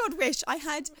 honest to God wish I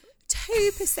had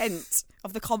 2%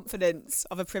 of the confidence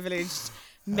of a privileged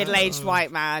middle-aged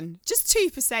white man. Just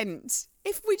 2%.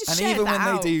 If we just and shared even that when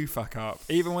out. they do fuck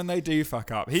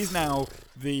up, he's now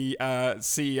the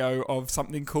CEO of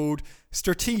something called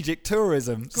Strategic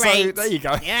Tourism. Great. So there you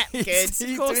go. Yeah, good. He's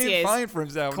Of course doing he is. fine for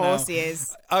himself. Of course now. he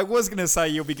is. I was going to say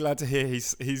you'll be glad to hear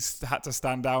he's had to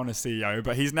stand down as CEO,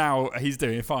 but he's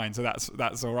doing fine, so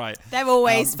that's all right. They're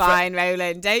always fine,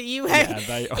 Roland. Don't you? Yeah,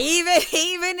 they are.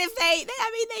 even if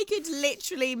they could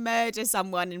literally murder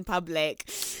someone in public,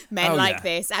 men like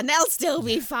this, and they'll still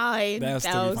be fine. They'll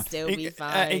still be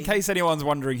fine. In case anyone's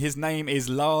wondering, his name is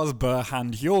Lars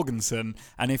Burhand Jorgensen,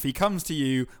 and if he comes to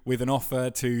you with an offer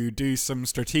to do some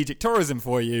strategic tourism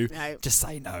for you, just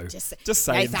say no. Just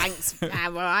say no. no. Thanks.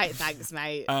 I'm all right. Thanks,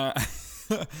 mate.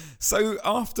 So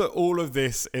after all of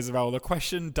this, Isabel, the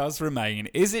question does remain,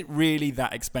 is it really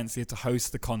that expensive to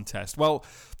host the contest? Well,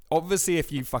 obviously,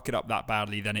 if you fuck it up that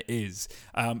badly, then it is.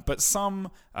 But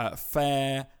some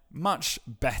fare much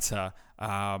better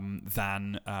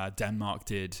than Denmark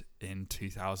did in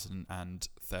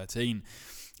 2013.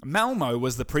 Malmo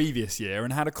was the previous year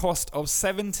and had a cost of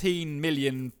 £17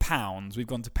 million. We've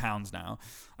gone to pounds now.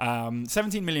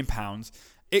 £17 million.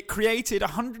 It created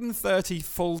 130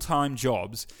 full-time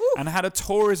jobs and had a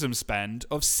tourism spend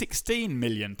of £16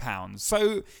 million.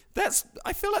 So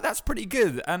I feel like that's pretty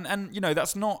good. And you know,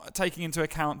 that's not taking into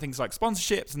account things like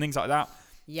sponsorships and things like that.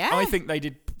 Yeah. I think they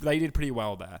did pretty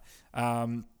well there.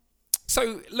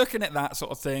 So looking at that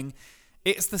sort of thing,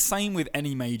 it's the same with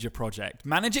any major project.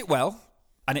 Manage it well,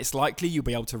 and it's likely you'll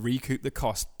be able to recoup the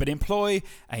cost. But employ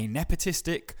a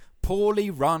nepotistic, poorly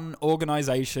run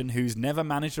organisation who's never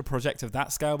managed a project of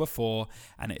that scale before,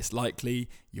 and it's likely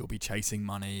you'll be chasing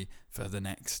money for the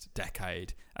next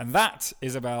decade. And that,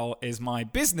 Isabel, is my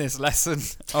business lesson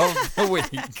of the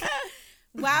week.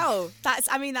 Wow,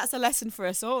 that's a lesson for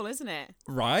us all, isn't it?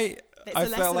 Right? It's a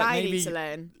lesson I need to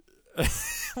learn.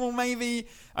 Well, maybe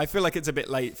I feel like it's a bit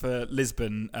late for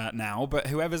Lisbon now, but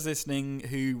whoever's listening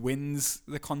who wins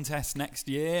the contest next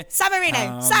year, San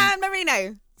Marino.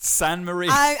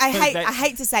 I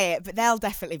hate to say it, but they'll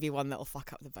definitely be one that'll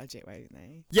fuck up the budget, won't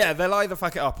they? Yeah, they'll either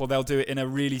fuck it up or they'll do it in a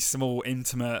really small,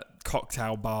 intimate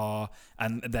cocktail bar,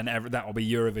 and then that will be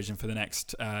Eurovision for the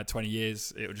next 20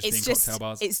 years. It will just be in cocktail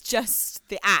bars. It's just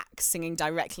the axe singing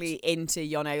directly into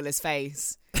Jon Ola's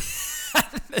face.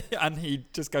 And he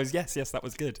just goes, yes, that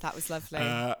was good. That was lovely.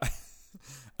 There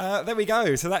we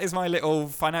go. So that is my little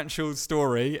financial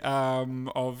story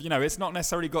of, you know, it's not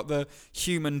necessarily got the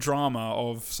human drama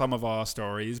of some of our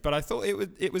stories, but I thought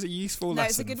it was a useful lesson.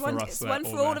 It's a good for one. us It's one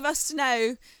for all of us to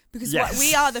know, because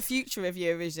we are the future of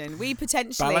Eurovision. We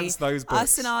potentially, balance those books.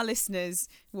 Us and our listeners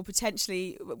will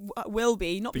be Will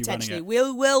running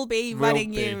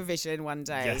be. Eurovision one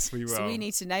day. Yes, we will. So we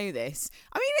need to know this.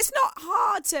 I mean, it's not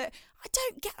hard to. I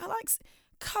don't get.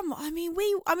 Come on. I mean,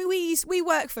 we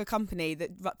work for a company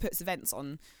that puts events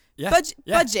on. Yeah.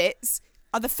 Budgets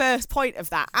are the first point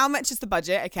of that. How much is the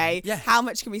budget? Okay. Yeah. How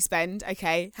much can we spend?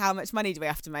 Okay. How much money do we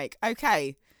have to make?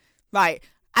 Okay. Right.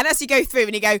 And as you go through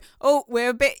and you go, oh, we're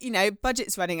a bit,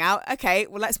 budget's running out. Okay,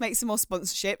 well, let's make some more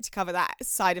sponsorship to cover that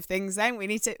side of things then. We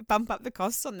need to bump up the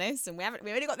costs on this, and we've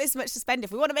only got this much to spend.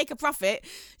 If we want to make a profit,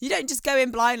 you don't just go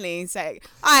in blindly and say,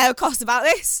 I have a cost about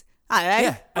this. I don't know.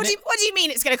 Yeah, what do you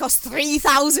mean it's going to cost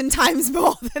 3,000 times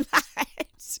more than that?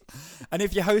 And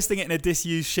if you're hosting it in a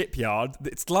disused shipyard,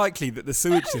 it's likely that the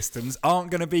sewage systems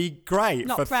aren't going to be great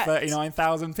Not for prepped.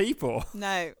 39,000 people.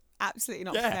 No, absolutely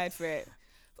not prepared for it.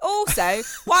 Also,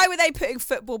 why were they putting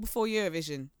football before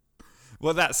Eurovision?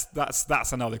 Well, that's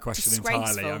another question entirely.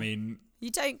 Disgraceful. I mean,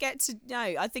 you don't get to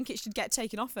know. I think it should get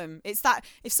taken off them. It's that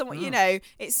if someone,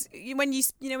 it's when you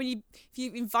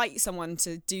invite someone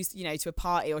to do, to a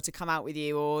party or to come out with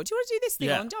you, or do you want to do this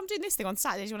thing on? I'm doing this thing on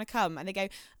Saturday. Do you want to come? And they go,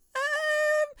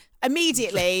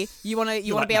 immediately you want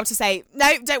to be able to say,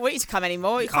 no, don't want you to come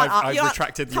anymore. You can't. I've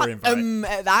retracted your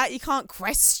invite. At that, you can't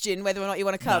question whether or not you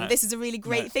want to come. No. this is a really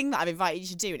great thing that I've invited you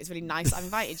to do, and it's really nice that I've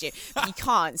invited you. But you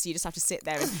can't, so you just have to sit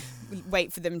there and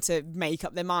wait for them to make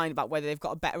up their mind about whether they've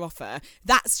got a better offer.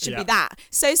 That should be that.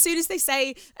 So as soon as they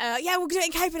say, we'll do it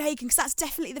in Copenhagen because that's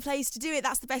definitely the place to do it.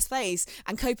 That's the best place.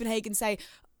 And Copenhagen say,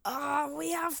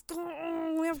 we have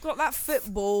got that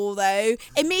football though.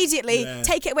 Immediately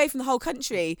take it away from the whole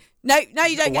country. No,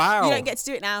 you don't. Wow. You don't get to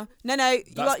do it now. No,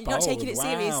 you're not taking it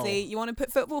seriously. You want to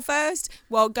put football first?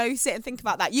 Well, go sit and think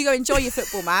about that. You go enjoy your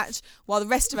football match while the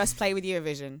rest of us play with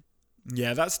Eurovision.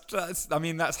 Yeah, that's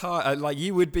hard. Like,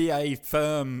 you would be a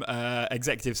firm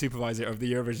executive supervisor of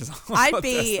the Eurovision Song Contest. I'd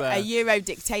be a Euro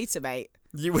dictator, mate.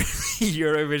 You would be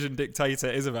Eurovision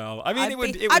dictator, Isabel. I mean,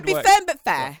 I'd be work. firm but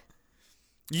fair.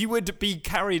 You would be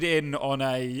carried in on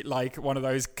one of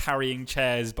those carrying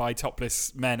chairs by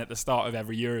topless men at the start of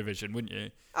every Eurovision, wouldn't you?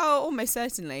 Oh, almost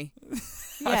certainly.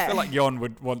 Yeah. I feel like Jon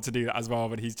would want to do that as well,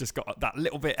 but he's just got that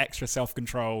little bit extra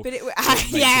self-control. But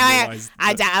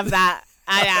I don't have that.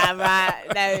 I don't have that.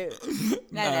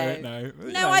 No.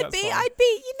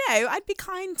 I'd be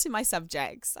kind to my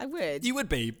subjects. I would. You would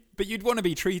be, but you'd want to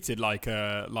be treated like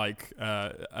a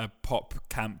pop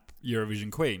camp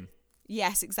Eurovision queen.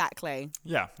 Yes, exactly.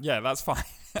 Yeah, that's fine.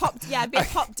 I'd be a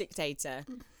pop dictator.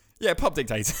 Yeah, pop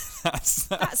dictator. That's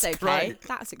okay. Great.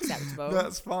 That's acceptable.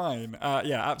 That's fine.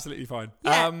 Absolutely fine.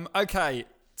 Yeah. Okay.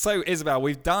 So, Isabel,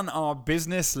 we've done our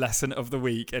business lesson of the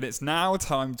week, and it's now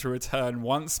time to return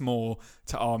once more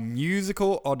to our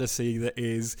musical odyssey that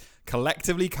is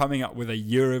collectively coming up with a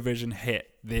Eurovision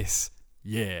hit this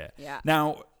Yeah. Yeah.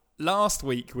 Now, last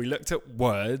week we looked at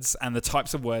words and the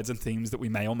types of words and themes that we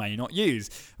may or may not use.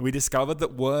 We discovered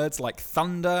that words like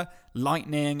thunder,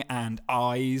 lightning, and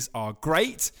eyes are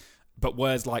great, but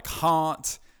words like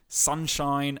heart,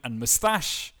 sunshine, and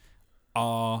moustache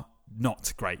are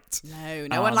not great.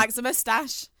 No one likes a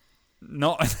moustache.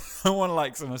 No one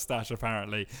likes a moustache,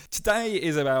 apparently. Today,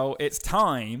 Isabel, it's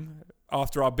time,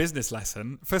 after our business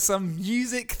lesson, for some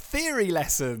music theory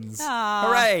lessons. Aww,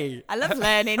 Hooray! I love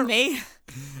learning, me.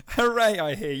 Hooray,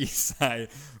 I hear you say.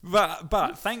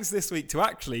 But thanks this week to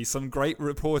actually some great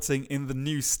reporting in the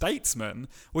New Statesman,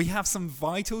 we have some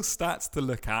vital stats to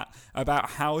look at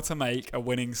about how to make a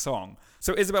winning song.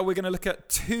 So, Isabel, we're going to look at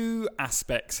two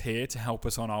aspects here to help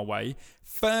us on our way.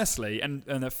 Firstly, and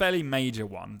a fairly major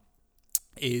one,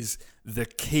 is the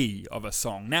key of a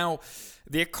song. Now,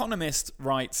 The Economist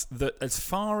writes that as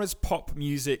far as pop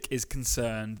music is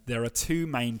concerned, there are two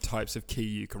main types of key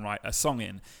you can write a song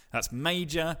in. That's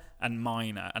major and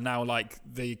minor. And now, like,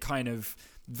 the kind of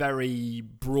very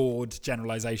broad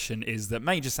generalization is that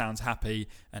major sounds happy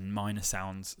and minor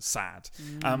sounds sad.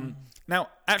 Now,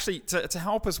 actually, to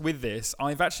help us with this,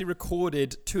 I've actually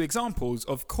recorded two examples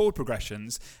of chord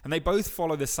progressions, and they both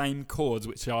follow the same chords,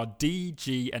 which are D,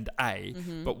 G, and A,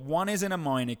 but one is in a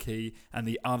minor key and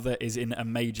the other is in a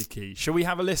major key. Shall we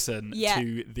have a listen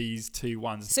to these two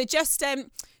ones? So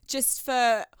just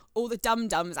for all the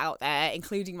dum-dums out there,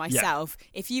 including myself,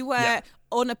 if you were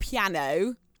on a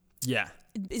piano... Yeah.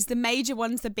 Is the major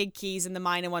ones the big keys and the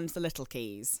minor ones the little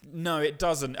keys? No, it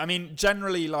doesn't. I mean,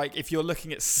 generally, like, if you're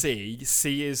looking at C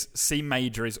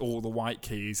major is all the white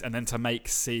keys, and then to make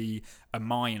C a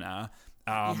minor,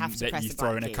 you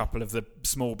throw in a couple of the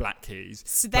small black keys.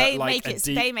 So they make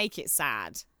it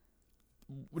sad.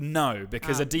 No,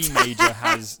 because a D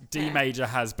major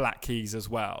has black keys as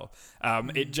well.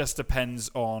 It just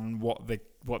depends on what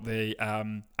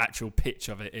the actual pitch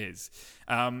of it is.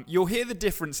 You'll hear the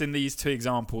difference in these two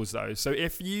examples, though. So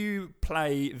if you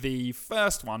play the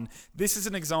first one, this is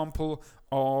an example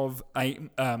of a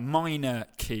minor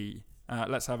key.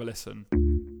 Let's have a listen.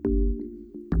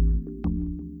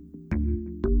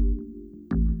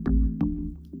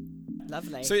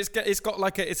 Lovely. So it's got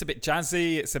like it's a bit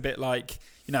jazzy. It's a bit like,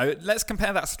 let's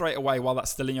compare that straight away while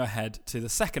that's still in your head to the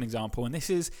second example. And this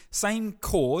is same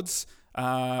chords,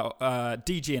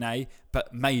 D, G, and A,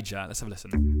 but major. Let's have a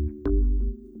listen.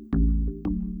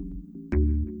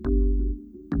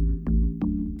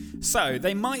 So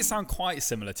they might sound quite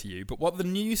similar to you, but what the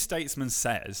New Statesman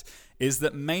says is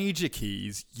that major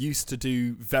keys used to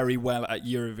do very well at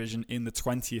Eurovision in the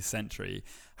 20th century.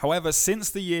 However, since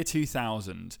the year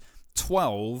 2000,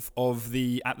 12 of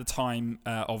the, at the time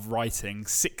of writing,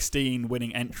 16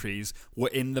 winning entries were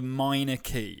in the minor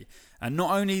key. And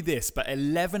not only this, but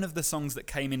 11 of the songs that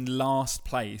came in last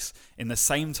place in the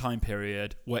same time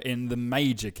period were in the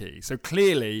major key. So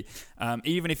clearly,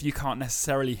 even if you can't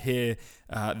necessarily hear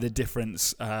the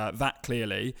difference that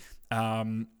clearly,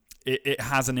 it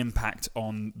has an impact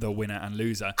on the winner and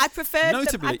loser. I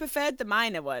preferred the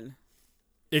minor one.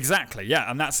 Exactly,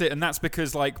 yeah, and that's it. And that's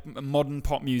because like modern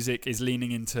pop music is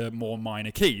leaning into more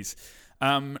minor keys.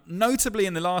 Notably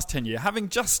in the last 10 years, having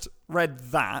just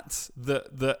read that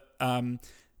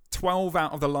 12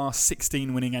 out of the last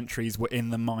 16 winning entries were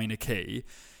in the minor key.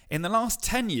 In the last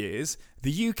 10 years,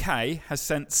 the UK has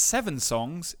sent 7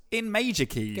 songs in major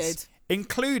keys. Good.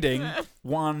 Including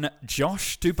one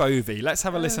Josh Dubovi. Let's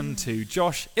have a listen to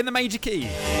Josh in the major key.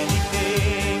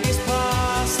 Anything is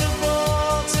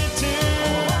possible to do.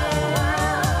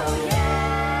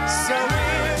 So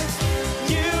if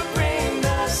you bring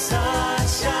the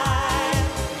sunshine,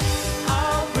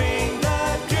 I'll bring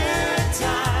the good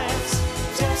times.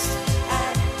 Just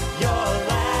add your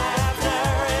laughter.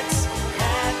 It's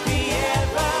happy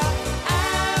ever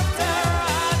after.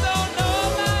 I don't know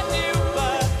about you,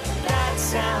 but that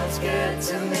sounds good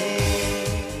to me.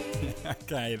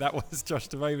 Okay, that was Josh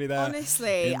Dubovi there.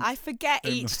 Honestly, I forget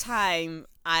each time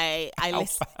I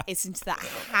listen to that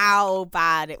how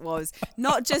bad it was.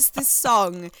 Not just the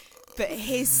song, but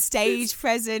his stage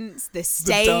presence, the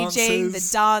staging, the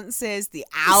dances, the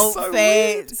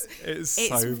outfits. It's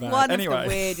It's so bad. one Anyway. of the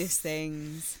weirdest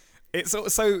things. It's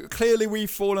so clearly we've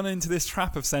fallen into this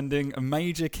trap of sending a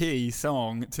major key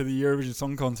song to the Eurovision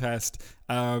Song Contest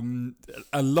a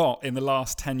lot in the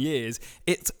last 10 years.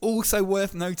 It's also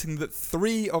worth noting that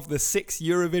 3 of the 6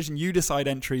 Eurovision You Decide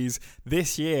entries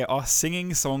this year are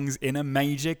singing songs in a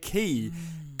major key.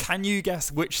 Can you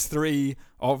guess which 3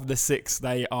 of the 6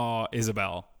 they are,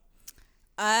 Isabel?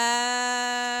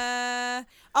 The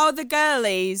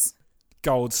girlies.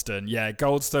 Goldston, yeah.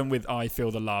 Goldston with I Feel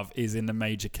the Love is in the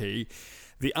major key.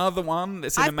 The other one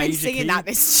that's in a I've major been singing key. that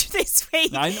this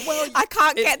week. Well, I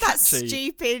can't it's get that catchy.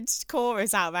 stupid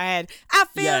chorus out of my head. I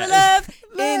feel Yeah. love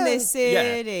in the Yeah.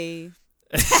 city.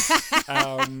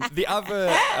 The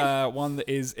other one that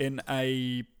is in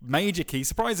a major key,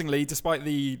 surprisingly, despite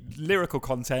the lyrical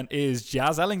content, is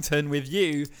Jazz Ellington with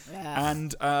You. Yeah.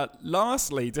 And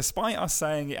lastly, despite us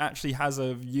saying it actually has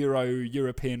a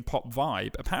European pop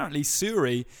vibe, apparently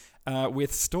Suri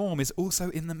with Storm is also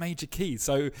in the major key.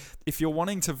 So if you're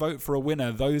wanting to vote for a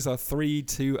winner, those are 3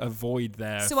 to avoid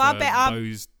there. So for our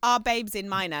those... babe's in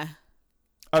minor.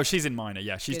 Oh, she's in minor.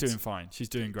 Yeah, she's Good. doing fine. She's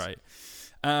doing great.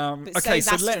 But Okay,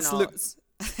 so so's let's look.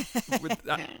 Astronauts. With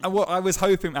well, I was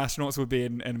hoping Astronauts would be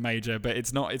in a major, but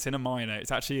it's not. It's in a minor. It's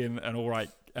actually in an all right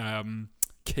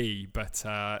key, but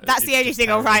That's the only thing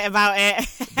all right about it.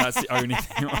 That's the only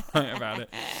thing all right about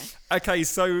it. Okay,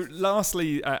 so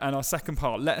lastly, and our second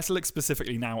part, let's look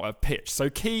specifically now at pitch. So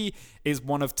key is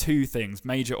one of 2 things,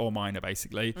 major or minor,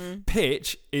 basically.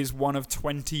 Pitch is one of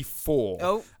 24.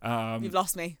 Oh, you've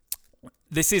lost me.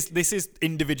 This is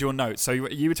individual notes. So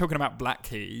you were talking about black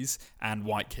keys and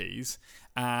white keys,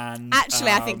 and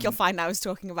Actually, I think you'll find I was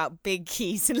talking about big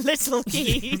keys and little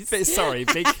keys. Sorry,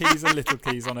 big keys and little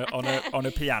keys on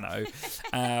a piano.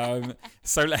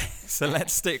 So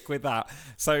let's stick with that.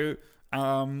 So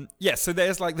so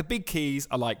there's like the big keys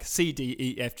are like C, D,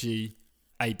 E, F, G,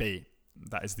 A, B.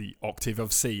 That is the octave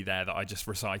of C there that I just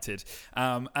recited.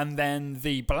 And then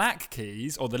the black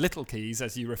keys, or the little keys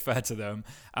as you refer to them,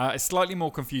 is slightly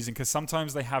more confusing because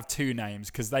sometimes they have 2 names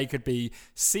because they could be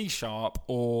C sharp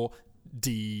or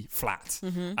D flat,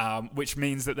 which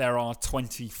means that there are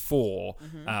 24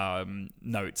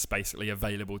 notes basically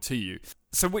available to you.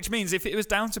 So which means if it was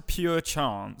down to pure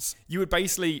chance, you would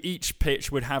basically, each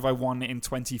pitch would have a 1 in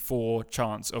 24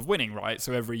 chance of winning, right?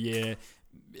 So every year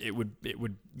it would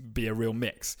be a real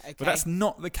mix. Okay. But that's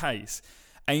not the case.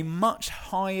 A much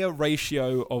higher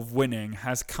ratio of winning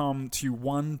has come to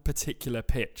one particular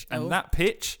pitch, and that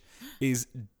pitch is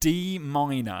D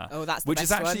minor. Oh, that's the which best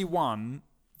is actually one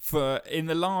for in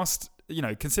the last,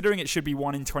 considering it should be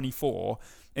 1 in 24,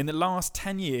 in the last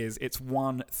 10 years it's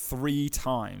won 3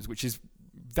 times, which is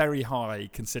very high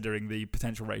considering the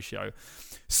potential ratio.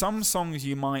 Some songs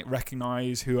you might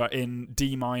recognise who are in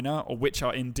D minor, or which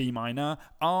are in D minor,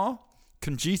 are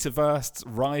Conchita Wurst's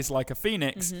Rise Like a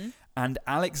Phoenix and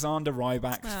Alexander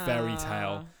Rybak's Fairy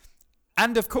Tale.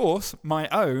 And of course, my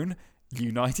own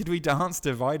United We Dance,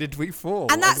 Divided We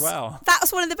Fall as well.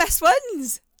 That's one of the best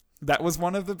ones. That was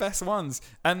one of the best ones.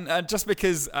 And just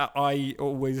because I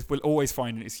will always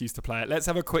find an excuse to play it, let's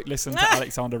have a quick listen to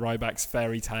Alexander Rybak's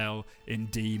Fairy Tale in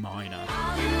D minor.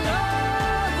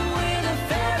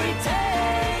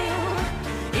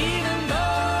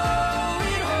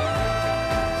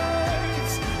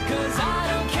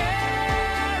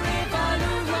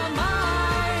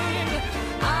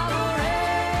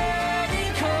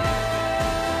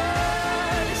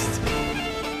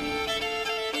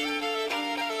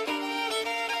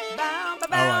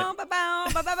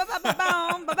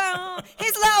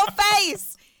 His little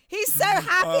face. He's so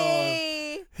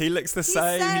happy. He looks the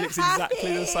same. So he looks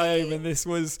exactly the same. And this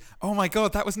was, oh my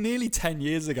God, that was nearly 10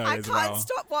 years ago I as can't well.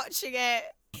 stop watching it.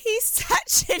 He's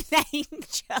such an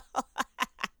angel.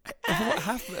 What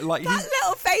happened? Like, That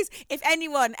little face. If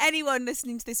anyone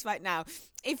listening to this right now,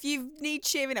 if you need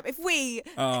cheering up, if we,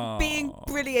 being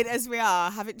brilliant as we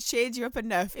are, haven't cheered you up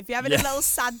enough, if you're having a little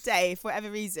sad day for whatever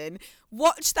reason,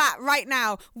 watch that right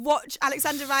now. Watch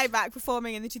Alexander Rybak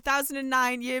performing in the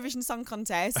 2009 Eurovision Song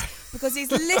Contest, because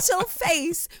his little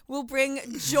face will bring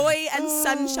joy and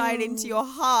sunshine into your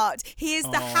heart. He is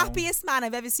the happiest man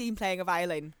I've ever seen playing a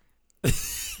violin.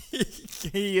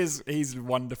 He's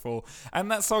wonderful, and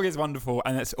that song is wonderful,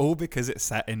 and it's all because it's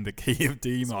set in the key of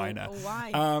D minor.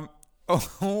 Why?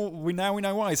 We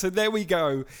know why. So there we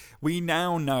go. We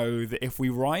now know that if we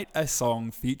write a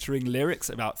song featuring lyrics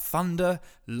about thunder,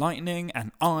 lightning,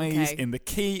 and eyes in the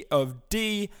key of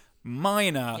D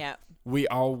minor, we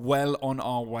are well on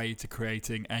our way to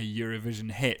creating a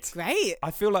Eurovision hit. Great.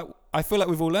 I feel like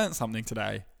we've all learned something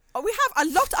today. We have a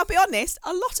lot. I'll be honest.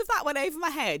 A lot of that went over my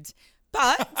head.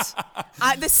 But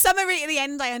the summary at the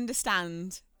end, I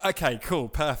understand. Okay, cool,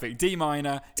 perfect. D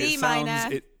minor. D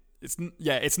minor.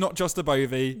 It's not just a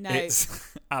Bovie. No.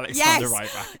 It's Alexander Yes.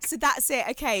 Rybak. So that's it.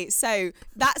 Okay, so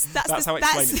that's how I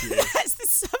explain it to you. That's the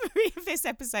summary of this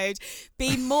episode.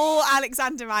 Be more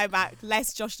Alexander Rybak,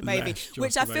 less Josh DeBovie, Less Josh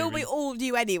which I feel DeBovie. we all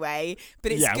do anyway.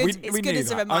 But it's Yeah, good. we knew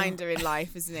As a that. reminder in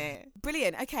life, isn't it?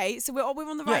 Brilliant. Okay, so we're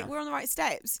on the right. Yeah. We're on the right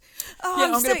steps. Oh, Yeah,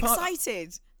 I'm I'm so gonna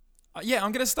excited. Yeah,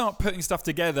 I'm going to start putting stuff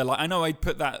together. Like, I know I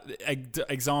put that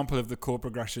example of the chord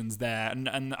progressions there, and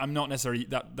I'm not necessarily,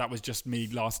 that was just me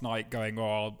last night going,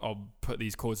 I'll put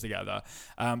these chords together.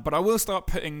 But I will start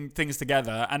putting things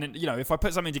together, and if I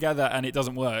put something together and it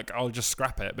doesn't work, I'll just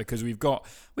scrap it, because we've got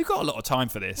a lot of time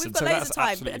for this. We've and got so loads that's of time,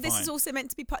 absolutely but this fine. is also meant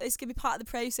to be this can be part of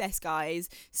the process, guys.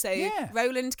 So Yeah.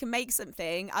 Roland can make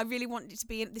something. I really want it to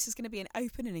be. This is going to be an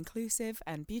open and inclusive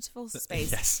and beautiful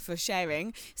space Yes. for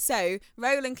sharing. So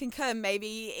Roland can come.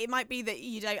 Maybe it might be that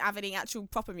you don't have any actual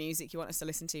proper music you want us to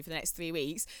listen to for the next 3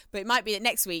 weeks, but it might be that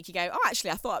next week you go, oh,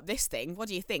 actually, I thought up this thing. What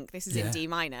do you think? This is in D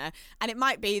minor, and it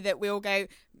might be that we'll go,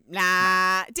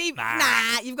 nah, you've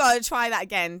got to try that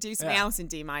again. Do something else in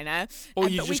D minor. Or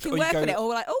But we can work on it. Or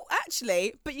we're like, oh,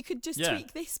 actually, but you could just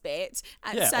tweak this bit.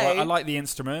 And Yeah, so or I like the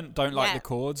instrument, don't like the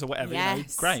chords or whatever.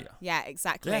 Great. Yeah,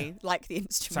 exactly. Yeah. Like the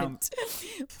instrument.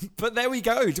 But there we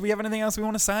go. Do we have anything else we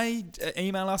want to say?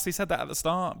 Email us. We said that at the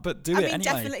start, but do it anyway.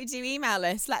 Definitely do email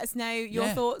us. Let us know your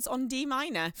thoughts on D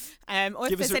minor. Or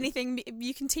if there's anything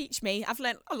you can teach me. I've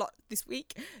learned a lot this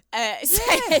week. So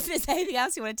if there's anything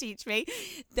else you want to teach me,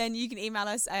 then you can email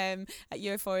us at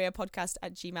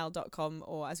europhoriapodcast@gmail.com,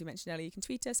 or as we mentioned earlier, you can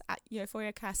tweet us at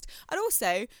europhoriacast. I'd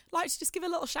also like to just give a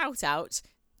little shout out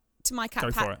to my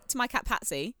cat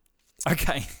Patsy.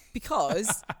 Okay.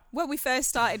 Because when we first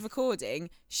started recording,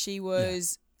 she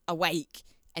was awake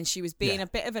and she was being a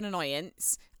bit of an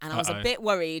annoyance, and I was a bit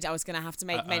worried I was going to have to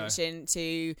make mention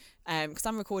to, because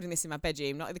I'm recording this in my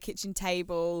bedroom, not at the kitchen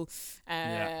table,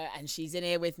 and she's in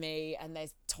here with me, and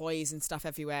there's toys and stuff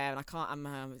everywhere, and I can't,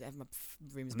 my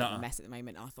room's a bit of a mess at the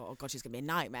moment, and I thought, oh God, she's going to be a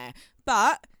nightmare.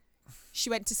 But she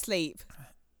went to sleep.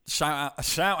 Shout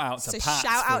out to Pat.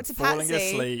 Shout out to falling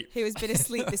Patsy, asleep. who has been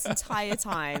asleep this entire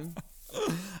time.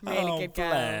 Really good girl.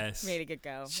 Bless. Really good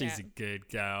girl. She's a good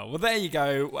girl. Well, there you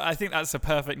go. I think that's a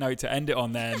perfect note to end it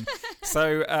on then.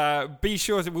 So be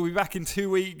sure that we'll be back in 2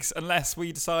 weeks, unless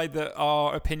we decide that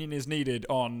our opinion is needed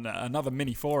on another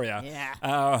Mini-Foria.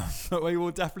 Yeah. But we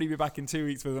will definitely be back in 2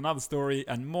 weeks with another story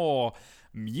and more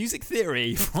music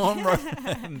theory from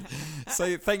Roland.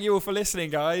 So thank you all for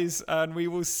listening, guys, and we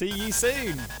will see you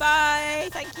soon. Bye.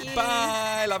 Thank you.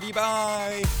 Bye. Love you.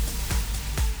 Bye.